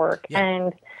network. Yeah.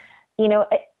 And,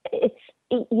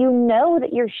 you know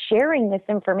that you're sharing this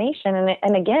information.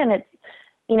 And again, it's,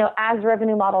 as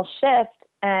revenue models shift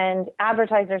and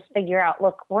advertisers figure out,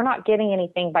 look, we're not getting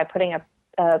anything by putting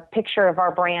a picture of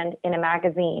our brand in a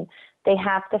magazine. They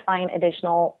have to find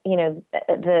additional,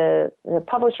 the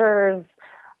publishers,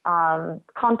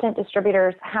 content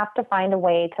distributors have to find a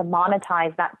way to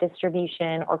monetize that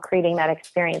distribution or creating that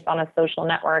experience on a social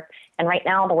network. And right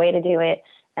now, the way to do it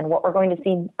and what we're going to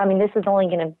see, this is only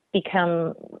going to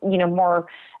become, more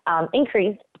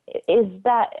increased, is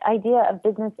that idea of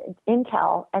business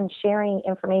intel and sharing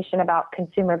information about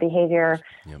consumer behavior,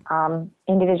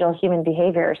 individual human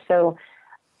behavior. So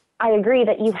I agree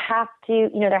that you have to,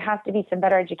 there has to be some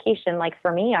better education. Like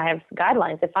for me, I have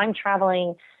guidelines. If I'm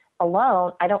traveling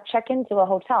alone, I don't check into a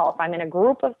hotel. If I'm in a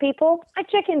group of people, I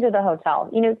check into the hotel.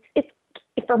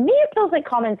 For me, it feels like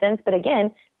common sense, but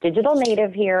again, digital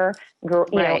native here,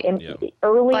 early adopter.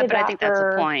 But I think that's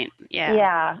the point.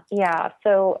 Yeah.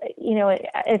 So,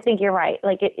 I think you're right.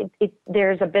 Like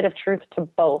there's a bit of truth to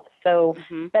both. So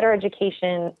better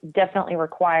education definitely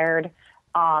required.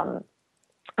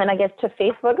 And I guess to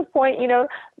Facebook's point,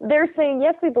 they're saying,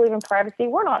 yes, we believe in privacy.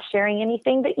 We're not sharing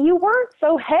anything that you weren't.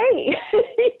 So, hey,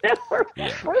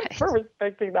 we're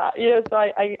respecting that. So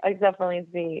I definitely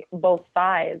see both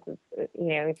sides.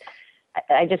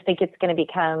 I just think it's going to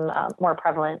become more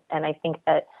prevalent. And I think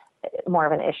that more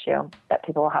of an issue that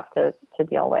people will have to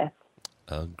deal with.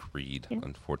 Agreed,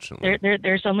 unfortunately.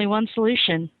 There's only one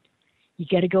solution. You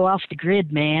got to go off the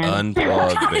grid, man.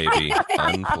 Unplug, baby.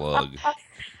 Unplug.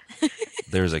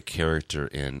 There's a character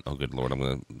in, oh good Lord, I'm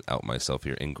going to out myself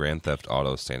here, in Grand Theft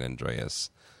Auto San Andreas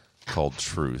called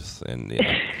Truth, and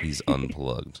he's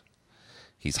unplugged.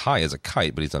 He's high as a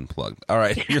kite, but he's unplugged. All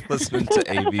right, you're listening to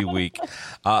AV Week.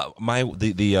 The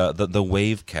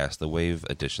Wavecast, the Wave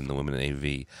edition, the Women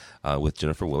in AV, with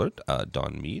Jennifer Willard,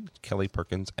 Dawn Mead, Kelly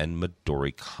Perkins, and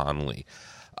Midori Connolly.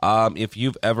 If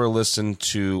you've ever listened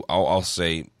to, I'll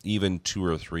say, even 2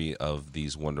 or 3 of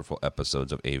these wonderful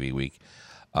episodes of AV Week,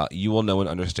 you will know and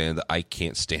understand that I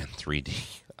can't stand 3D.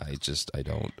 I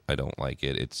don't like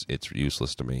it. It's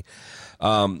useless to me.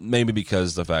 Maybe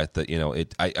because the fact that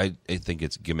I think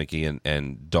it's gimmicky,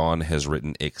 and Dawn has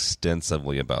written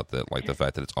extensively about that, like the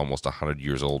fact that it's almost 100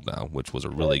 years old now, which was a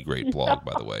really great blog,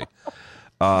 by the way.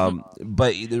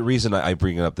 But the reason I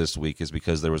bring it up this week is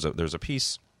because there's a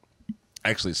piece.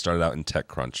 Actually, it started out in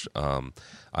TechCrunch.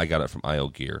 I got it from IO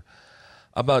Gear.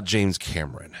 About James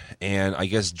Cameron, and I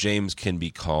guess James can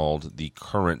be called the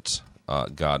current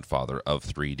godfather of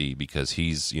 3D because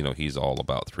he's all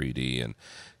about 3D, and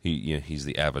he's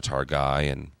the Avatar guy,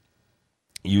 and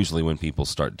usually when people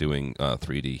start doing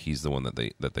 3D, he's the one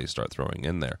that they start throwing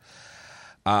in there.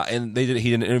 And he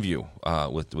did an interview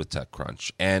with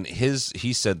TechCrunch, and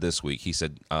he said this week,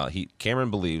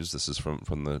 Cameron believes, this is from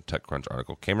the TechCrunch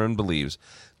article, Cameron believes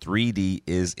 3D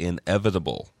is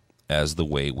inevitable as the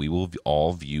way we will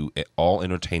all view all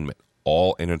entertainment,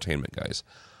 guys,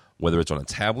 whether it's on a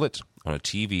tablet, on a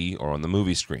TV, or on the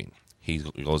movie screen. He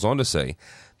goes on to say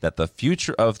that the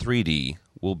future of 3D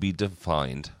will be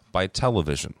defined by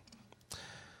television.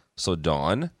 So,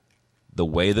 Dawn, the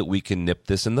way that we can nip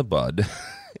this in the bud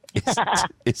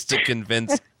is to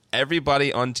convince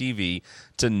everybody on TV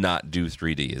to not do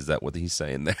 3D. Is that what he's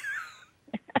saying there?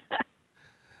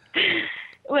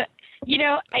 Well,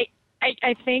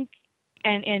 I think,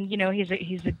 and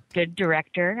he's a good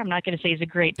director. I'm not going to say he's a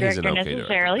great director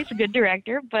necessarily. He's a good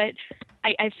director, but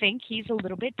I think he's a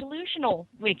little bit delusional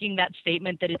making that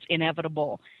statement that it's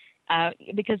inevitable,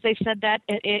 because they said that,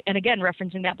 and again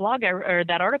referencing that blog or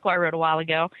that article I wrote a while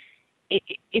ago,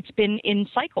 it's been in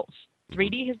cycles.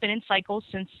 3D has been in cycles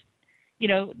since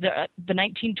the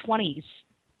 1920s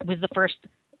was the first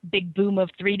big boom of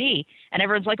 3D, and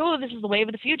everyone's like, oh, this is the wave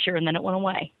of the future, and then it went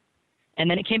away. And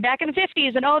then it came back in the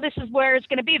 50s, and this is where it's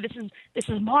going to be. This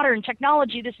is modern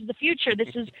technology. This is the future.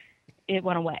 It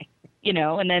went away,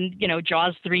 and then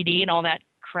Jaws 3D and all that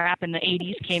crap in the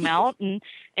 80s came out, and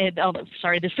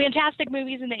the fantastic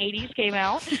movies in the 80s came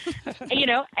out,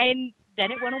 and then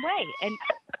it went away, and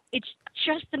it's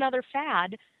just another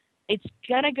fad. It's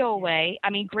gonna go away. I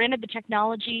mean, granted, the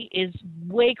technology is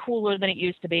way cooler than it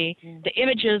used to be. The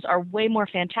images are way more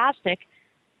fantastic.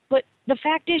 But the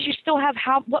fact is, you still have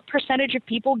what percentage of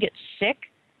people get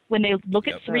sick when they look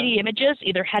at 3D images?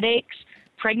 Either headaches,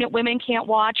 pregnant women can't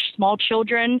watch, small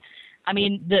children. I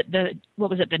mean, the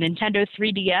Nintendo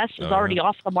 3DS is already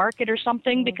off the market or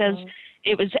something because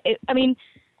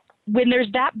when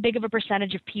there's that big of a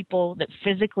percentage of people that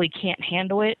physically can't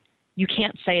handle it, you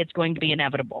can't say it's going to be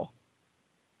inevitable.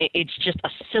 it's just a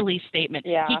silly statement.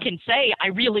 Yeah. He can say, I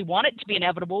really want it to be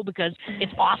inevitable because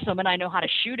it's awesome and I know how to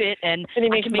shoot it and he I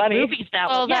makes can make money. movies that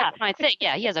way. Well, that's my thing.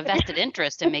 Yeah, he has a vested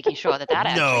interest in making sure that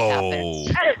actually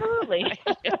happens. Absolutely.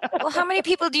 Well, how many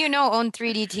people do you know own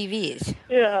 3D TVs?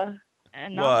 Yeah.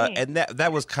 And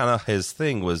that was kind of his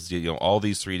thing was, all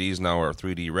these 3Ds now are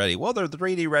 3D ready. Well, they're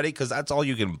 3D ready because that's all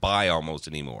you can buy almost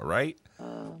anymore, right?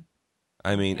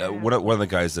 I mean, one of the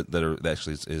guys that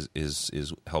actually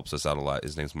is helps us out a lot.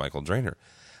 His name's Michael Drainer.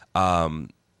 3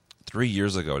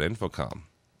 years ago at Infocom,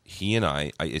 he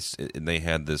and they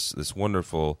had this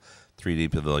wonderful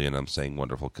 3D pavilion. I'm saying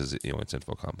wonderful because it's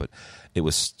Infocom, but it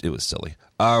was silly.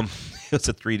 It was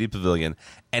a 3D pavilion,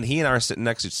 and he and I are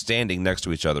standing next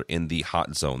to each other in the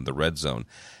hot zone, the red zone,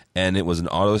 and it was an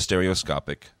auto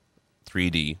stereoscopic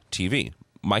 3D TV.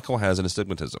 Michael has an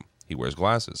astigmatism. He wears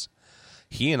glasses.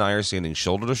 He and I are standing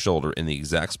shoulder to shoulder in the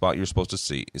exact spot you're supposed to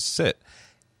sit.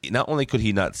 Not only could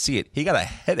he not see it, he got a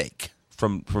headache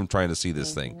from trying to see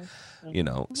this thing.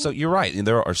 So you're right, and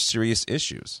there are serious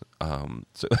issues.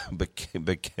 But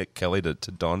Kelly, to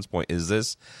Dawn's point, is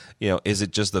this, is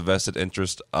it just the vested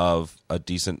interest of a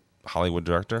decent Hollywood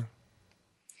director?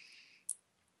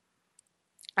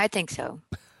 I think so.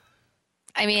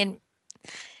 I mean,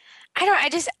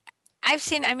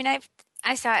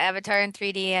 I saw Avatar in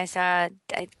 3D.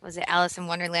 Was it Alice in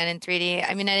Wonderland in 3D?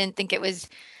 I mean, I didn't think it was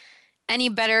any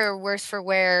better or worse for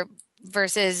wear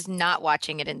versus not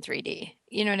watching it in 3D.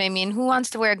 You know what I mean? Who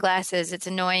wants to wear glasses? It's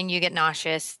annoying. You get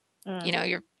nauseous.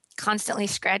 You're constantly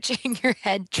scratching your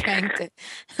head trying to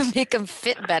make them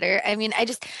fit better. I mean,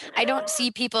 I don't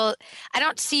see people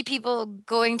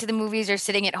going to the movies or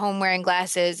sitting at home wearing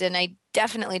glasses. And I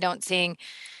definitely don't see,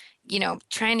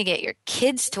 trying to get your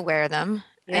kids to wear them.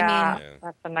 Yeah,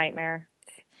 that's a nightmare.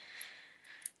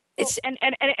 And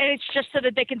it's just so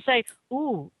that they can say,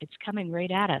 "Ooh, it's coming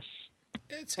right at us."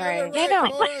 It's right. I know.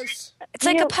 It's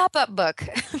like a pop-up book.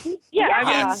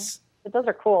 Yeah. But those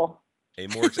are cool. A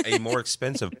more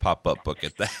expensive pop-up book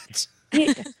at that.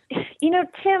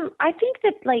 Tim, I think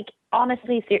that,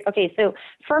 honestly, okay, so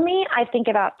for me, I think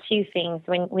about two things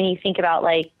when you think about,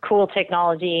 cool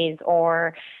technologies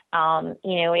or,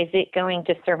 is it going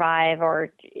to survive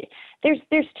or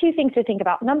there's two things to think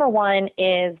about. Number one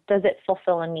is, does it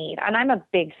fulfill a need? And I'm a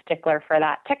big stickler for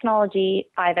that. Technology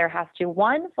either has to,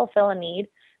 one, fulfill a need,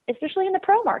 especially in the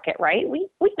pro market, right? We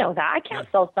know that. I can't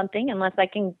sell something unless I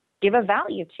can give a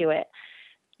value to it.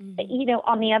 Mm-hmm.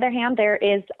 On the other hand, there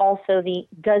is also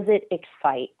does it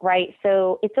excite, right?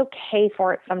 So it's okay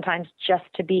for it sometimes just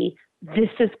to be, this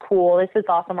is cool, this is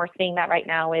awesome. We're seeing that right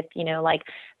now with,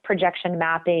 projection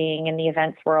mapping in the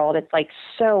events world. It's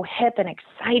so hip and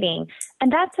exciting,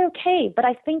 and that's okay. But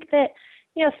I think that,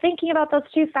 thinking about those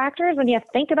two factors, when you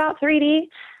think about 3D,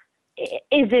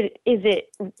 is it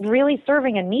really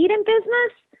serving a need in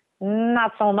business?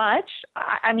 Not so much.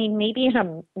 I mean, maybe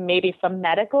in maybe some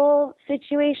medical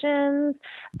situations,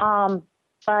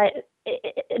 but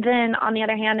then on the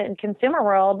other hand, in consumer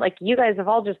world, you guys have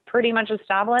all just pretty much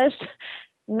established,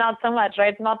 not so much,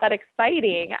 right? It's not that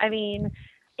exciting. I mean,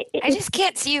 I just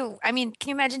can't see you. I mean, can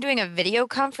you imagine doing a video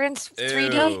conference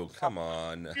 3D? Oh, come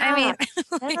on. I mean,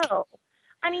 no.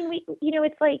 I mean,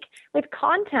 it's with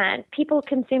content, people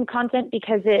consume content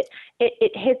because it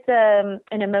hits an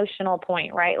emotional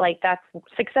point, right? That's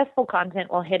successful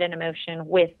content will hit an emotion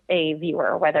with a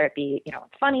viewer, whether it be, it's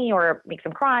funny or makes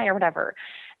them cry or whatever.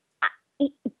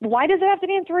 Why does it have to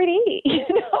be in 3D?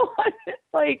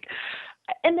 It's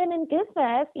and then in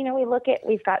business,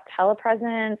 we've got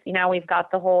telepresence, we've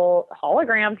got the whole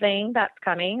hologram thing that's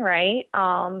coming, right?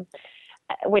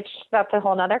 Which that's a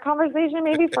whole nother conversation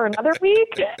maybe for another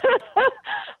week.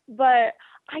 But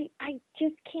I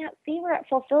just can't see where it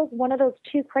fulfills one of those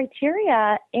two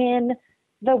criteria in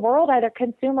the world, either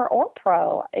consumer or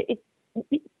pro.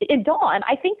 Dawn,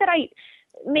 I think that I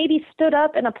maybe stood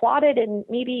up and applauded and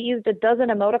maybe used a dozen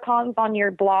emoticons on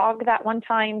your blog that one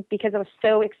time because I was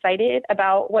so excited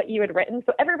about what you had written.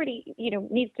 So everybody,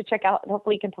 needs to check out, and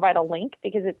hopefully you can provide a link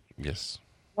because it's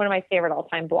one of my favorite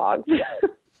all-time blogs.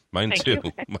 Mine too.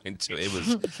 Mine too. It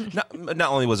was not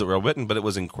only was it well written, but it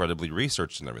was incredibly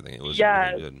researched and everything. It was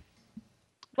really good.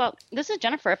 Well, this is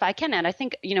Jennifer. If I can add, I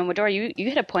think, Midori, you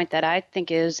hit a point that I think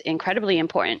is incredibly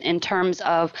important in terms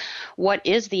of what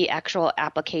is the actual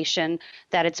application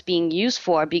that it's being used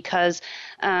for, because,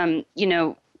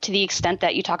 to the extent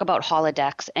that you talk about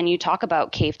holodecks and you talk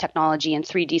about cave technology and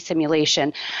 3D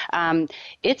simulation,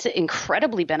 it's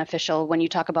incredibly beneficial when you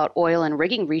talk about oil and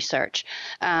rigging research.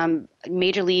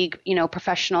 Major league,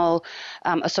 professional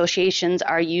associations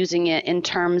are using it in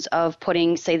terms of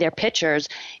putting, say, their pitchers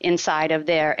inside of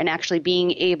there and actually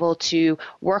being able to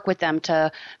work with them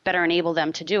to better enable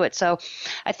them to do it. So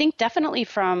I think definitely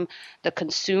from the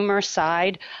consumer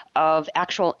side of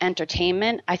actual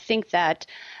entertainment, I think that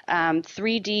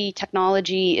 3D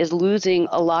technology is losing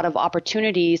a lot of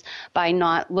opportunities by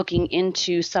not looking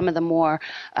into some of the more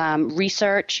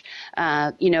research,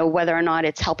 whether or not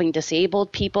it's helping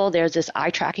disabled people. There's this eye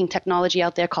tracking technology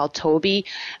out there called Tobii,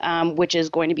 which is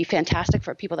going to be fantastic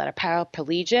for people that are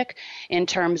paraplegic in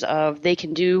terms of they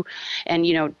can do and,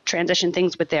 transition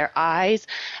things with their eyes.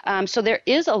 So there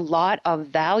is a lot of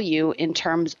value in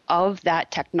terms of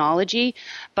that technology,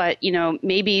 but,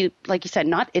 maybe, like you said,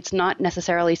 it's not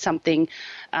necessarily something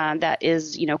that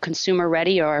is, consumer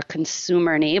ready or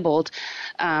consumer enabled.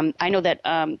 I know that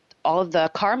all of the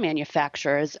car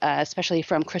manufacturers, especially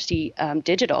from Christie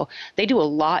Digital, they do a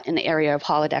lot in the area of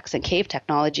holodecks and cave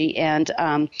technology. And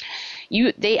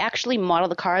they actually model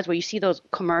the cars where you see those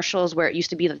commercials where it used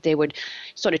to be that they would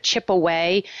sort of chip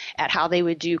away at how they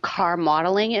would do car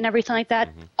modeling and everything like that.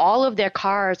 Mm-hmm. All of their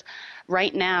cars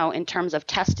right now, in terms of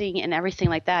testing and everything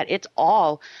like that, it's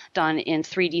all done in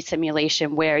 3D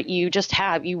simulation where you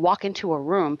walk into a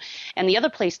room. And the other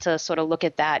place to sort of look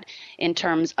at that in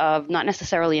terms of not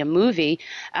necessarily a movie,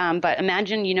 but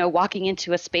imagine, walking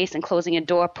into a space and closing a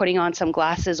door, putting on some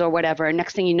glasses or whatever, and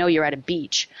next thing you know, you're at a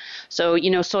beach. So,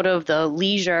 sort of the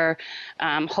leisure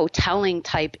hoteling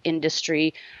type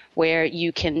industry where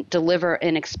you can deliver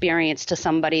an experience to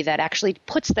somebody that actually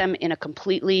puts them in a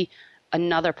completely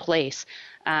another place.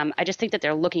 I just think that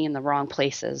they're looking in the wrong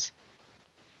places.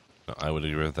 I would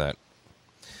agree with that.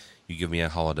 You give me a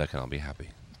holodeck and I'll be happy.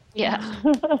 Yeah.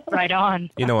 Right on.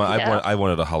 I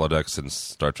wanted a holodeck since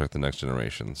Star Trek The Next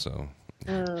Generation, so.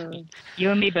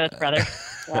 You and me both, brother.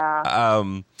 Yeah.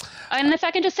 And if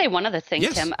I can just say one other thing,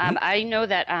 yes. Tim, I know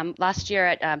that last year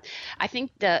at, I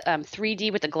think the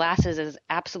 3D with the glasses is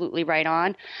absolutely right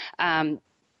on.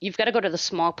 You've got to go to the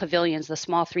small pavilions, the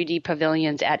small 3D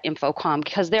pavilions at Infocom,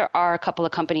 because there are a couple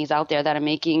of companies out there that are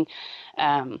making,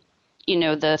 the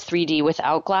 3D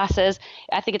without glasses.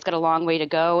 I think it's got a long way to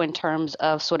go in terms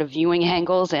of sort of viewing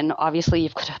angles, and obviously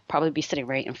you've got to probably be sitting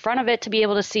right in front of it to be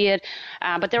able to see it.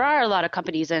 But there are a lot of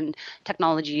companies and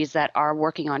technologies that are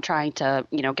working on trying to,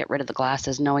 get rid of the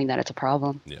glasses, knowing that it's a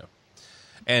problem. Yeah.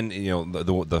 And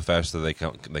the faster they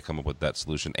come up with that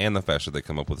solution, and the faster they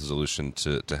come up with a solution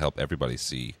to help everybody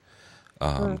see,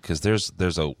 because there's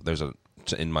a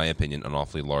in my opinion an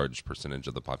awfully large percentage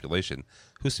of the population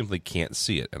who simply can't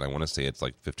see it, and I want to say it's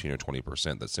like 15 or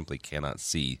 20% that simply cannot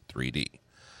see 3D.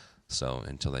 So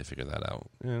until they figure that out,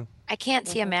 yeah. I can't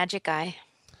see a magic eye.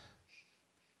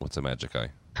 What's a magic eye?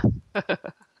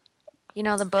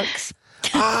 The books.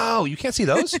 Oh, you can't see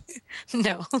those?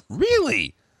 No.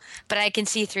 Really? But I can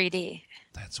see 3D.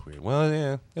 That's weird. Well,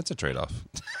 yeah, it's a trade-off.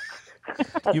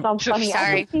 That sounds funny.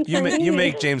 Sorry. You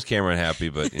make James Cameron happy,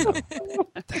 but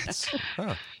that's.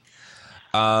 Huh.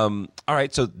 All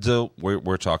right, so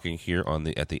we're talking here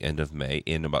at the end of May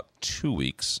in about 2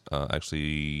 weeks.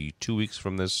 Actually, 2 weeks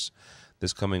from this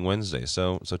coming Wednesday.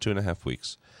 So 2.5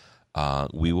 weeks.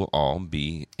 We will all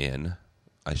be in.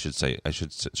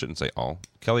 Shouldn't say all.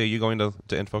 Kelly, are you going to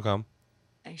Infocom?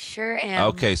 I sure am.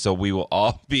 Okay, so we will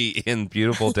all be in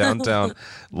beautiful downtown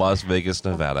Las Vegas,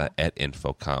 Nevada at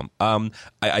Infocom.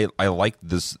 I like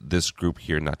this group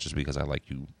here, not just because I like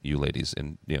you ladies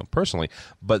and personally,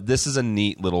 but this is a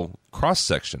neat little cross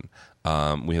section.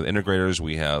 We have integrators,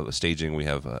 we have staging, we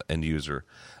have end user,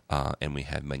 and we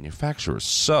have manufacturers.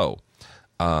 So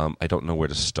I don't know where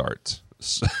to start.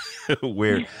 But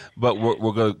we're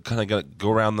going to kind of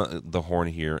go around the horn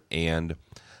here and.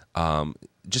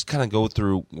 Just kind of go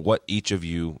through what each of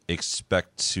you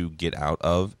expect to get out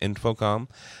of Infocom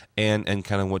and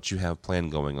kind of what you have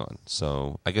planned going on.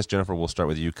 So I guess, Jennifer, we'll start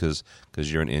with you because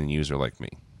you're an end user like me.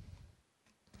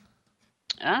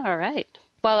 All right.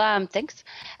 Well, thanks.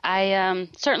 I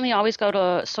certainly always go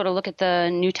to sort of look at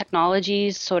the new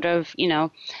technologies, sort of,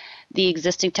 the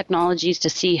existing technologies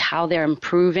to see how they're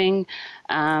improving,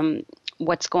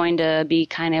 what's going to be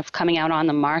kind of coming out on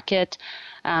the market.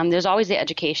 There's always the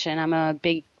education. I'm a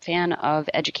big fan of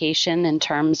education in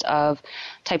terms of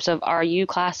types of RU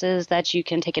classes that you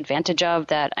can take advantage of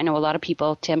that I know a lot of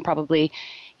people, Tim, probably,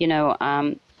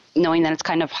 knowing that it's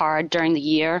kind of hard during the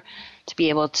year to be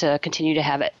able to continue to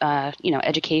have,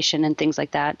 education and things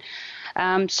like that.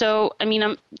 So, I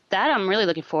mean, I'm really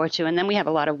looking forward to. And then we have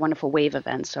a lot of wonderful wave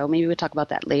events. So maybe we'll talk about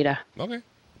that later. Okay.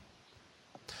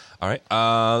 All right.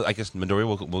 I guess, Midori,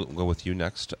 we'll go with you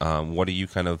next. What are you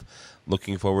kind of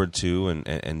looking forward to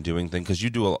and doing things? Because you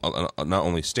do not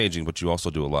only staging, but you also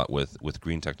do a lot with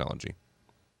green technology.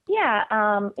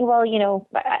 Yeah. Well,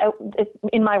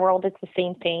 in my world, it's the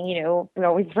same thing. I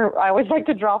always like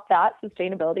to drop that.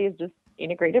 Sustainability is just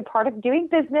integrated part of doing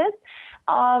business.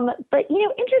 But,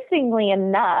 interestingly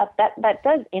enough, that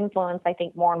does influence, I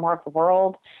think, more and more of the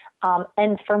world.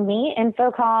 And for me,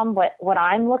 InfoComm, what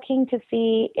I'm looking to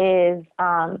see is,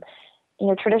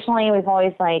 traditionally we've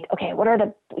always okay, what are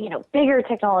the, bigger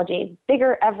technologies,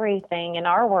 bigger everything in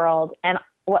our world? And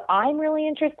what I'm really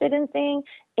interested in seeing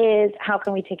is how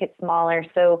can we take it smaller?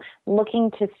 So looking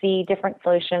to see different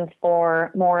solutions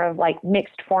for more of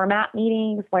mixed format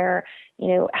meetings where,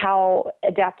 how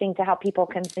adapting to how people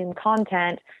consume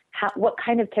content, what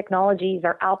kind of technologies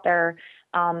are out there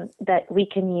that we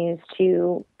can use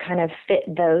to kind of fit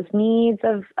those needs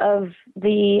of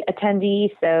the attendee.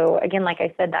 So again, like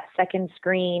I said, that second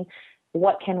screen,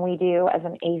 what can we do as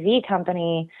an AV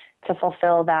company to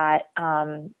fulfill that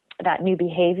that new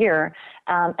behavior?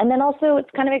 And then also it's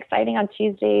kind of exciting on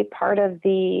Tuesday, part of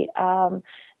the,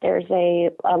 there's a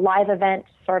live event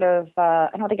sort of, I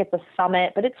don't think it's a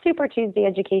summit, but it's Super Tuesday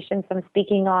Education. So I'm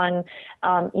speaking on,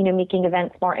 making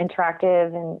events more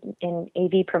interactive and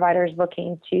AV providers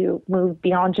looking to move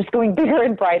beyond just going bigger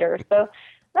and brighter. So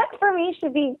that for me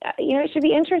should be, it should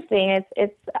be interesting.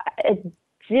 It's a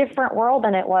different world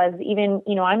than it was even,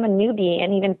 I'm a newbie,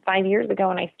 and even 5 years ago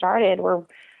when I started,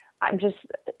 I'm just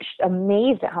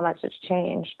amazed at how much it's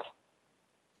changed.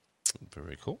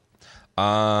 Very cool.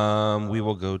 We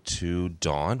will go to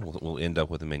Dawn. We'll end up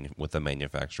with a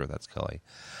manufacturer. That's Kelly.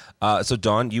 So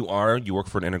Dawn, you work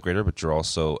for an integrator, but you're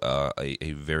also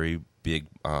a very big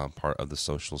part of the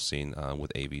social scene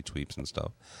with AV tweets and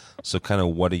stuff. So kind of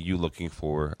what are you looking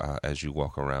for as you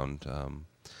walk around?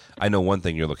 I know one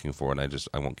thing you're looking for, and I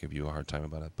won't give you a hard time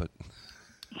about it, but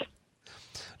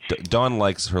Dawn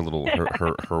likes her little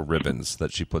her ribbons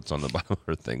that she puts on the bottom of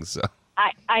her things. So.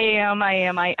 I am.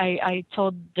 I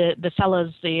told the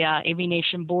fellows, the AV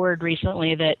Nation board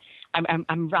recently that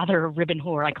I'm rather a ribbon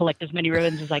whore. I collect as many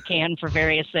ribbons as I can for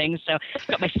various things. So I've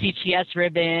got my CTS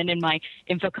ribbon and my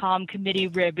InfoComm committee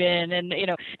ribbon, and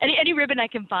any ribbon I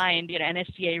can find.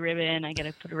 NSTA ribbon. I got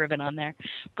to put a ribbon on there.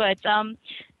 But InfoComm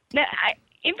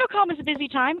is a busy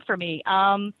time for me.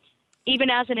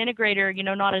 Even as an integrator,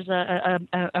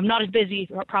 I'm not as busy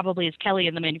probably as Kelly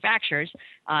and the manufacturers.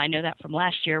 I know that from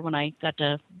last year when I got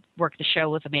to work the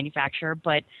show with a manufacturer.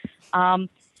 But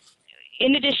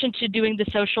in addition to doing the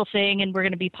social thing, and we're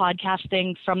going to be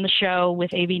podcasting from the show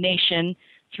with AV Nation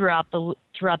throughout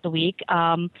the week,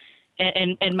 and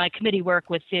my committee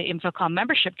work with the InfoComm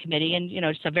membership committee, and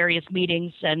just various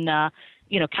meetings and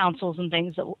councils and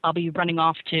things that I'll be running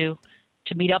off to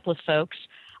meet up with folks.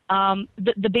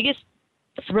 The biggest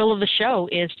thrill of the show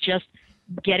is just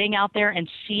getting out there and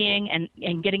seeing and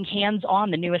getting hands on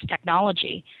the newest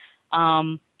technology.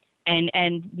 And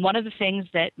one of the things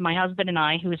that my husband and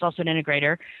I, who is also an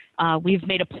integrator, we've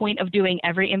made a point of doing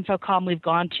every InfoComm we've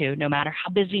gone to, no matter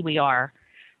how busy we are,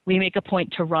 we make a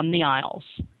point to run the aisles.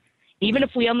 Even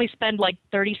if we only spend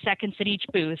 30 seconds at each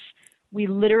booth, we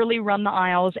literally run the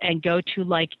aisles and go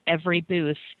to every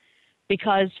booth,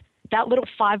 because that little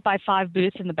 5x5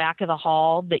 booth in the back of the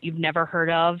hall that you've never heard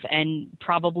of and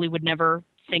probably would never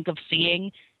think of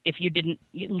seeing if you didn't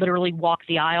literally walk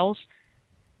the aisles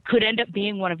could end up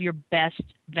being one of your best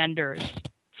vendors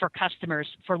for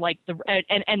customers for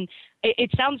and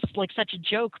it sounds like such a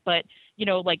joke, but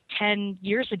 10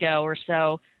 years ago or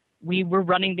so, we were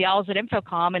running the aisles at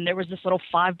InfoComm, and there was this little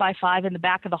 5x5 in the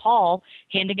back of the hall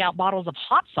handing out bottles of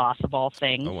hot sauce of all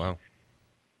things. Oh, wow.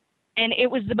 And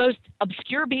it was the most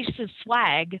obscure piece of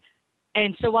swag.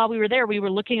 And so while we were there, we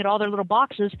were looking at all their little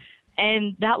boxes,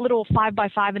 and that little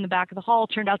 5x5 in the back of the hall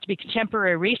turned out to be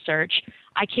contemporary research.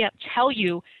 I can't tell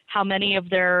you how many of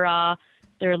their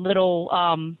little,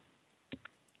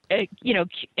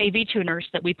 AV tuners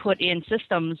that we put in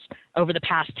systems over the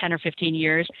past 10 or 15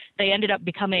 years, they ended up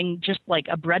becoming just like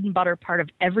a bread and butter part of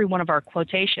every one of our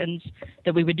quotations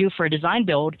that we would do for a design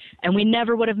build. And we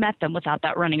never would have met them without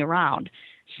that running around.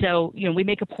 So, we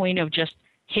make a point of just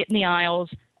hitting the aisles.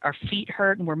 Our feet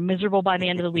hurt and we're miserable by the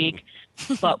end of the week,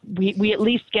 but we at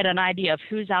least get an idea of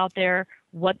who's out there,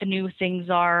 what the new things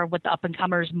are, what the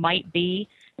up-and-comers might be.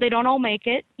 They don't all make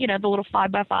it, the little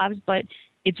 5x5s, but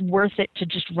it's worth it to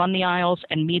just run the aisles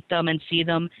and meet them and see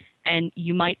them, and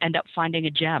you might end up finding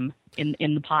a gem in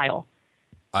the pile.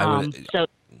 Go ahead. Go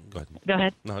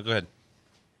ahead. No, go ahead.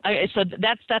 So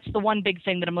that's the one big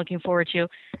thing that I'm looking forward to.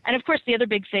 And of course, the other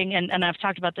big thing, and I've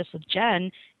talked about this with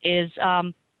Jen, is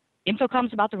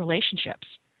InfoComm's about the relationships.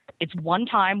 It's one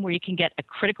time where you can get a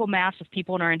critical mass of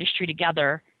people in our industry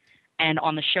together, and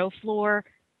on the show floor,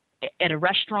 at a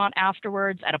restaurant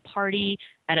afterwards, at a party,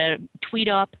 at a tweet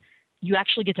up, you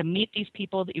actually get to meet these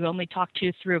people that you only talk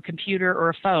to through a computer or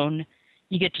a phone.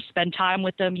 You get to spend time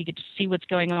with them. You get to see what's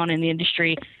going on in the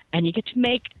industry, and you get to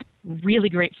make really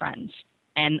great friends.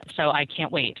 And so I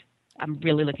can't wait. I'm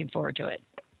really looking forward to it.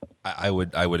 I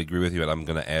would agree with you, and I'm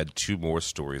going to add two more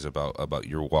stories about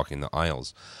your walking the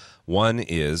aisles. One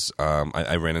is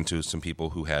I ran into some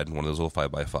people who had one of those little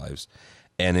 5x5s,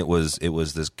 and it was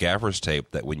this gaffer's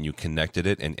tape that when you connected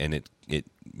it and it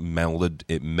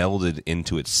melded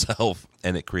into itself,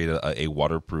 and it created a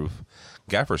waterproof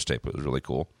gaffer's tape. It was really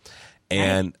cool.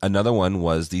 And another one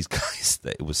was these guys.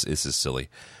 This is silly.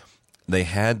 They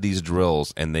had these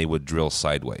drills, and they would drill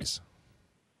sideways.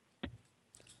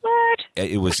 What?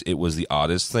 It was the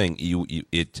oddest thing.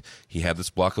 He had this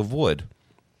block of wood,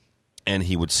 and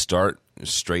he would start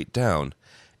straight down,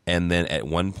 and then at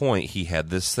one point he had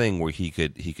this thing where he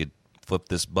could flip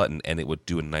this button, and it would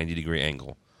do a 90-degree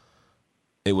angle.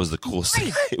 It was the coolest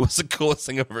thing. It was the coolest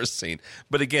thing I've ever seen.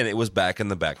 But again, it was back in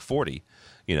the back 40,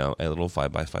 a little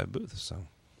 5x5 booth. So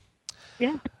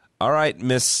yeah. All right,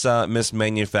 Miss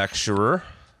Manufacturer,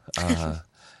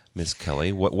 Miss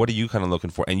Kelly, what are you kind of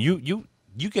looking for? And you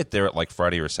get there at like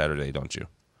Friday or Saturday, don't you?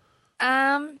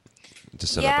 To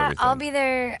set up everything. I'll be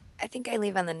there. I think I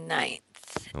leave on the 9th.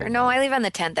 Or no, I leave on the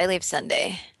 10th. I leave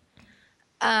Sunday.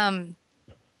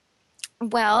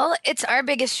 Well, it's our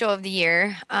biggest show of the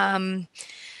year.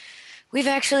 We've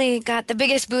actually got the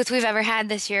biggest booth we've ever had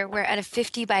this year. We're at a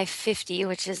 50 by 50,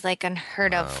 which is like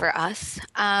unheard of for us.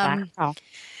 Wow.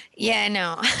 Yeah, I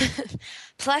know.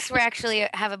 Plus, we actually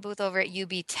have a booth over at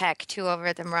UB Tech too, over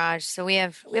at the Mirage. So we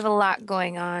have a lot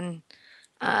going on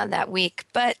that week.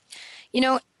 But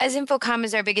as InfoComm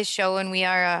is our biggest show and we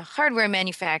are a hardware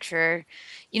manufacturer,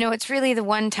 it's really the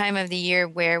one time of the year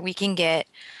where we can get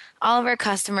all of our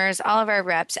customers, all of our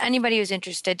reps, anybody who's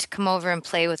interested to come over and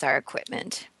play with our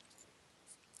equipment.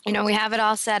 We have it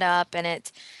all set up,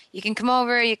 and you can come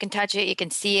over, you can touch it, you can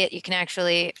see it, you can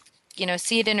actually,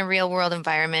 see it in a real world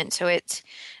environment. So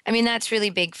that's really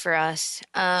big for us.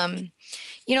 And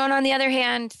on the other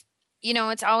hand,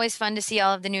 it's always fun to see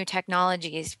all of the new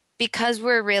technologies because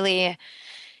we're really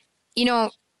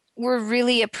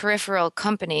a peripheral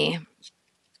company.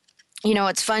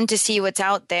 It's fun to see what's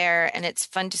out there, and it's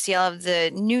fun to see all of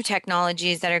the new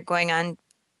technologies that are going on,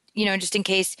 just in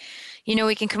case,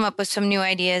 we can come up with some new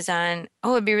ideas on,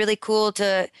 it'd be really cool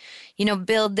to,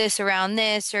 build this around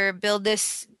this or build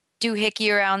this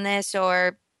doohickey around this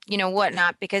or,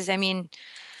 whatnot. Because,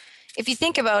 if you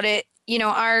think about it,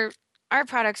 our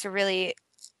products are really,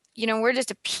 we're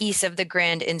just a piece of the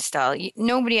grand install.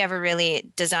 Nobody ever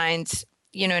really designs,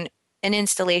 an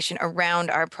installation around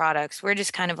our products. We're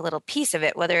just kind of a little piece of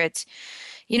it, whether it's,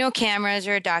 cameras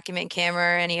or a document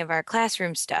camera or any of our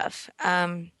classroom stuff.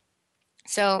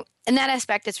 So in that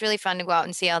aspect, it's really fun to go out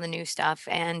and see all the new stuff.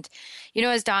 And,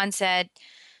 as Dawn said,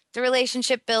 the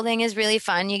relationship building is really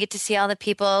fun. You get to see all the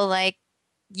people like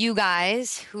you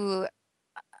guys who,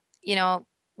 I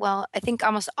think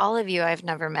almost all of you I've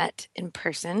never met in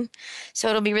person. So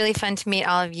it'll be really fun to meet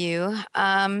all of you.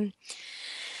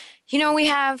 We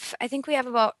have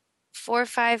about 4 or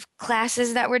 5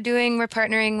 classes that we're doing. We're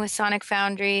partnering with Sonic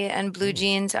Foundry and Blue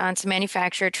Jeans on some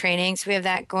manufacturer training. So we have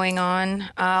that going on.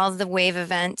 All the Wave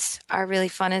events are really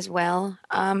fun as well.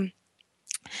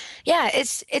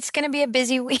 It's going to be a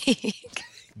busy week.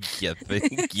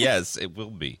 Yes, it will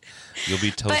be. You'll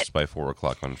be toast by 4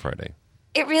 o'clock on Friday.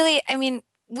 It really,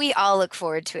 we all look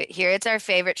forward to it here. It's our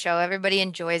favorite show. Everybody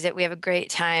enjoys it. We have a great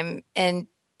time. And,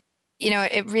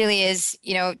 it really is,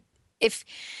 if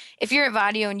you're at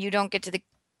Vadio and you don't get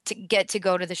to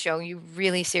go to the show, you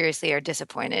really seriously are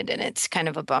disappointed, and it's kind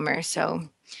of a bummer. So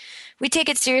we take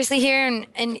it seriously here,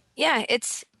 and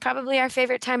it's probably our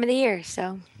favorite time of the year.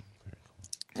 So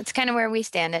that's kind of where we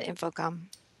stand at InfoComm.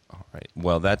 All right.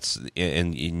 Well, that's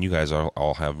and you guys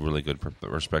all have really good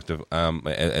perspective.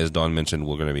 As Dawn mentioned,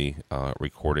 we're going to be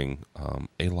recording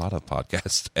a lot of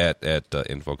podcasts at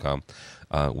InfoComm.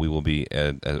 We will be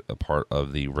a part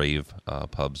of the Rave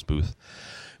Pubs booth,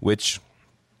 which,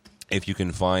 if you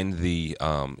can find the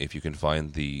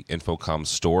InfoComm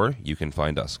store, you can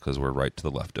find us because we're right to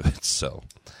the left of it. So,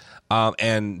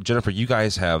 and Jennifer, you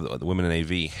guys have the Women in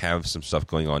AV have some stuff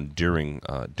going on during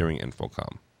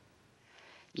InfoComm.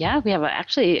 Yeah, we have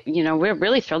actually, we're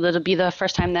really thrilled. It'll be the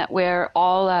first time that we're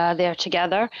all there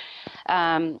together.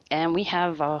 And we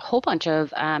have a whole bunch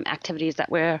of activities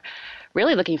that we're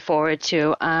really looking forward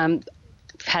to.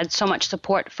 Had so much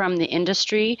support from the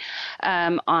industry.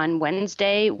 On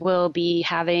Wednesday, we'll be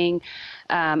having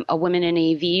a Women in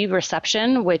AV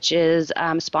reception, which is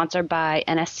sponsored by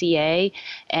NSCA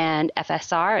and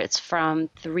FSR. It's from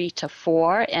 3 to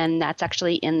 4, and that's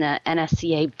actually in the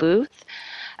NSCA booth.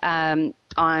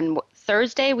 On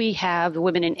Thursday, we have the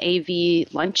Women in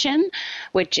AV Luncheon,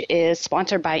 which is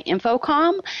sponsored by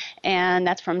Infocom, and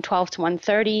that's from 12 to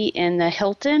 1:30 in the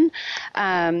Hilton.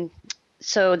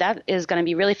 So that is going to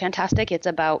be really fantastic. It's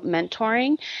about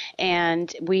mentoring,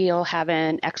 and we'll have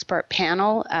an expert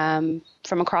panel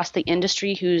from across the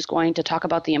industry who's going to talk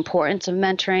about the importance of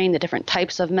mentoring, the different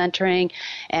types of mentoring,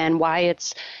 and why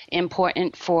it's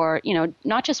important for,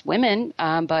 not just women,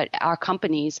 but our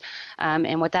companies,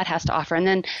 and what that has to offer. And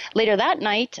then later that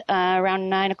night, around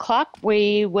 9 o'clock,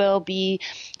 we will be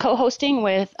co-hosting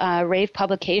with Rave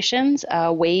Publications,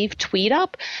 Wave Tweet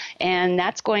Up, and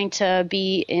that's going to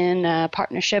be in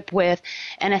partnership with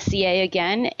NSCA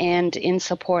again, and in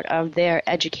support of their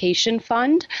education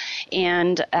fund,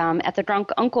 and at the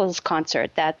Drunk Uncles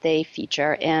concert that they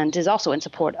feature, and is also in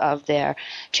support of their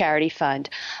charity fund.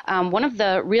 One of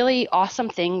the really awesome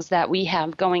things that we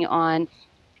have going on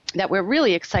that we're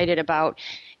really excited about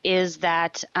is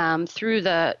that through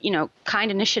the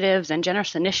kind initiatives and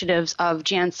generous initiatives of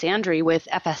Jan Sandry with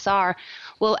FSR,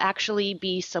 we'll actually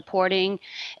be supporting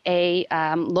a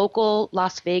local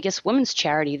Las Vegas women's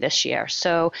charity this year.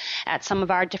 So at some of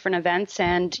our different events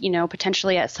and,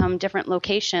 potentially at some different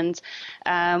locations,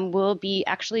 we'll be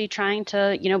actually trying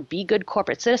to, be good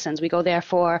corporate citizens. We go there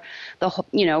for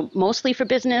mostly for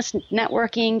business,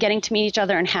 networking, getting to meet each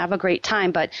other and have a great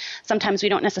time. But sometimes we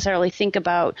don't necessarily think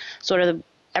about sort of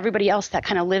everybody else that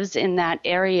kind of lives in that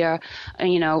area,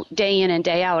 day in and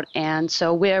day out. And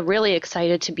so we're really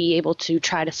excited to be able to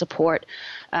try to support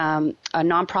a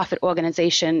nonprofit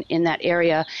organization in that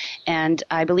area. And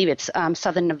I believe it's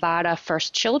Southern Nevada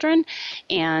First Children.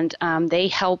 And they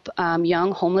help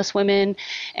young homeless women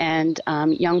and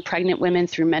young pregnant women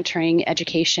through mentoring,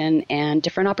 education, and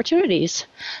different opportunities.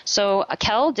 So,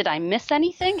 Kel, did I miss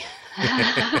anything?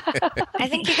 I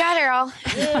think you got it all.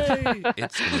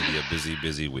 It's going to be a busy,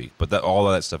 busy week, but all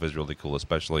of that stuff is really cool,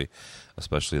 especially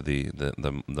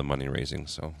the money raising.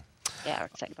 So yeah, we're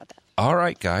excited about that. All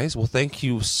right, guys. Well, thank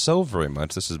you so very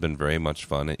much. This has been very much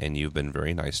fun, and you've been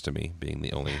very nice to me, being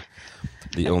the only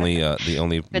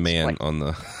man on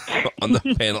the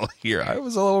panel here. I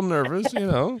was a little nervous,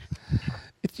 You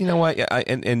know what?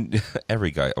 And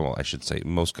every guy, well, I should say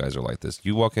most guys are like this.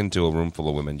 You walk into a room full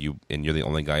of women, and you're the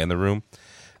only guy in the room.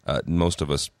 Most of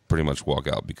us pretty much walk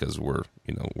out because we're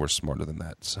smarter than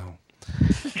that. So,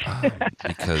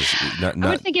 because I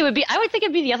would think it'd be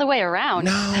the other way around.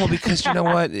 No, because you know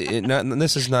what?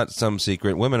 This is not some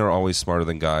secret. Women are always smarter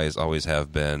than guys, always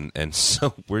have been, and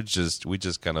so we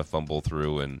just kind of fumble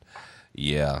through, and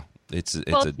yeah.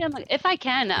 Tim, if I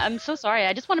can, I'm so sorry.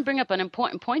 I just want to bring up an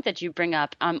important point that you bring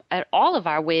up. At all of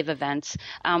our WAVE events,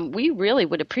 we really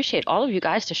would appreciate all of you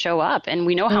guys to show up. And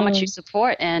we know how much you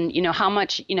support and, how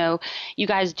much, you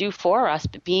guys do for us,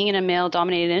 being in a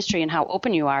male-dominated industry and how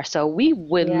open you are. So we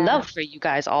would love for you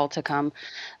guys all to come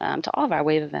to all of our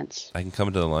WAVE events. I can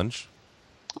come to the lunch?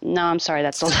 No, I'm sorry,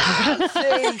 that's sold out.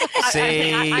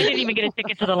 I didn't even get a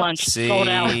ticket to the lunch. Sold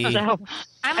out. So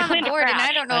I'm on the board, and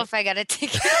I don't know if I got a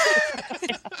ticket.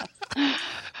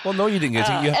 Well, no, you didn't get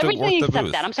a ticket. You have to work the booth.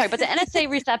 Except that. I'm sorry, but the NSA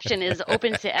reception is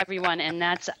open to everyone, and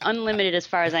that's unlimited as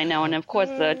far as I know. And of course,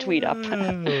 the tweet up.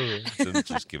 I'm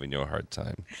just giving you a hard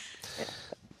time.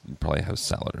 You probably have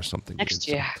salad or something. Next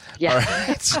year. Yeah.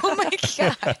 Right. Oh my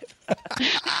God.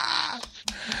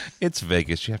 It's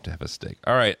Vegas. You have to have a steak.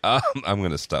 All right. I'm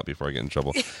going to stop before I get in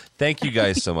trouble. Thank you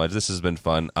guys so much. This has been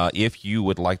fun. If you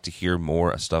would like to hear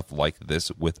more stuff like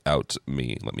this without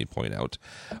me, let me point out,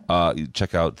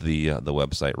 check out the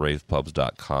website,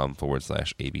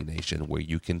 ravepubs.com/AVNation, where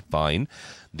you can find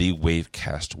the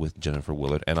Wavecast with Jennifer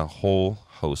Willard and a whole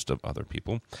host of other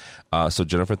people. So,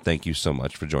 Jennifer, thank you so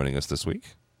much for joining us this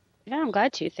week. Yeah, I'm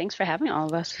glad to. Thanks for having all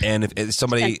of us. And if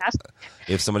somebody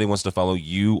wants to follow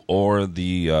you or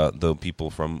the people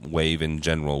from Wave in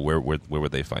general, where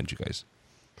would they find you guys?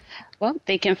 Well,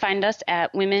 they can find us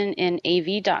at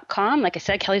womeninav.com. Like I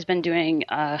said, Kelly's been doing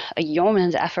a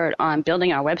yeoman's effort on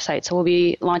building our website, so we'll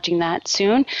be launching that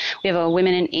soon. We have a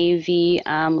Women in AV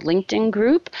LinkedIn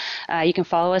group. You can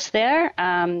follow us there.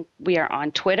 We are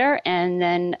on Twitter, and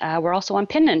then we're also on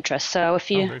Pinterest. So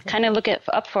if you kind of look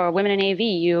up for Women in AV,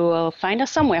 you will find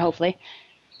us somewhere, hopefully.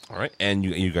 All right, and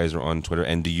you guys are on Twitter,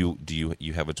 and do you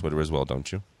have a Twitter as well,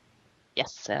 don't you?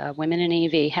 Yes, Women in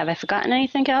AV. Have I forgotten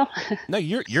anything, Cal? No,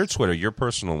 your Twitter, your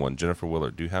personal one, Jennifer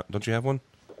Willard. Don't you have one?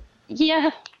 Yeah.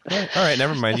 All right,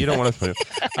 never mind. You don't want to put it.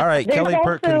 All right, Kelly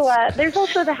Perkins. There's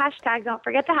also the hashtag. Don't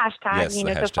forget the hashtag. Yes, the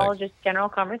hashtag. To follow just general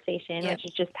conversation, which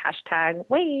is just hashtag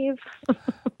wave.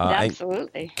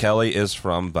 Absolutely. Kelly is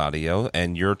from Vadio,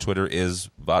 and your Twitter is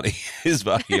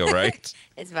Vadio, right?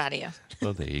 It's Vadio.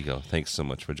 Well, there you go. Thanks so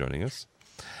much for joining us.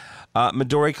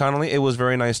 Midori Connolly, it was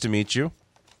very nice to meet you.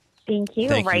 Thank you.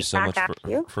 Thank right you so back much at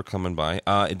you. for coming by.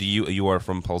 You are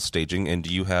from Pulse Staging, and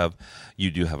do you have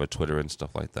a Twitter and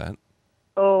stuff like that?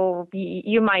 Oh,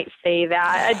 you might say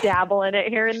that. I dabble in it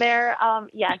here and there.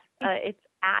 Yes, it's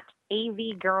at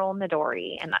AV Girl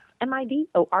Midori, and that's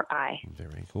Midori.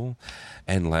 Very cool.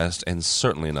 And last, and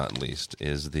certainly not least,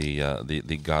 is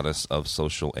the goddess of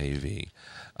social AV,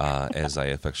 as I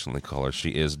affectionately call her.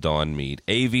 She is Dawn Mead,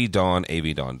 AVDawn,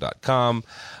 avdawn.com,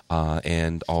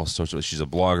 and all sorts of. She's a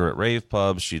blogger at Rave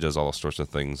Pubs. She does all sorts of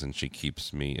things, and she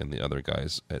keeps me and the other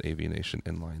guys at AV Nation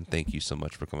in line. Thank you so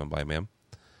much for coming by, ma'am.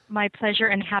 My pleasure,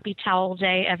 and happy Towel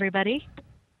Day, everybody.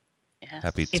 Yes.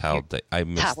 Happy Towel Day. I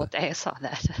missed Towel Day. I saw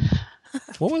that.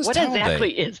 What was what Towel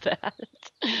exactly Day? is that?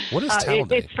 What is Towel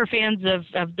Day? It's for fans of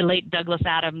the late Douglas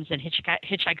Adams and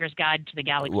Hitchhiker's Guide to the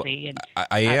Galaxy. Well,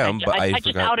 I am, but I just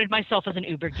forgot. outed myself as an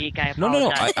Uber geek. I No.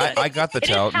 apologize. I got the It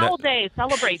towel. is Towel Day.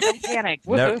 Celebrate. Don't panic.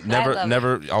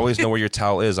 Never. Always know where your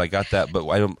towel is. I got that, but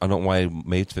I don't know why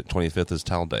May 25th is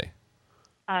Towel Day.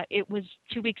 It was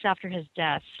 2 weeks after his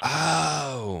death.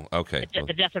 Oh, okay.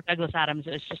 The death of Douglas Adams.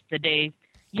 It was just the day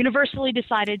universally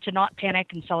decided to not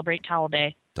panic and celebrate Towel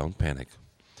Day. Don't panic.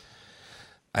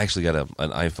 I actually got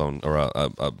an iPhone or a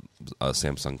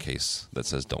Samsung case that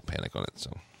says "Don't panic" on it,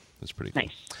 so it's pretty cool.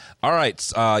 Nice. All right,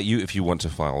 if you want to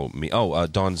follow me,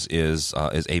 Dawn's is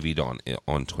AV Dawn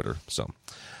on Twitter. So,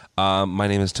 my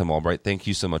name is Tim Albright. Thank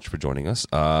you so much for joining us.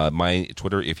 My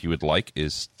Twitter, if you would like,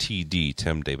 is TD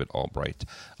Tim David Albright.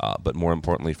 But more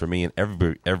importantly for me and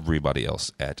everybody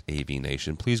else at AV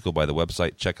Nation, please go by the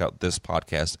website, check out this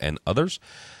podcast and others.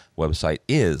 Website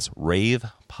is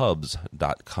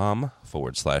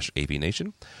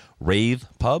ravepubs.com/AVNation.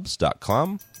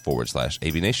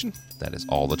 ravepubs.com/AVNation. That is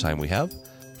all the time we have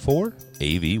for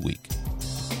AV Week.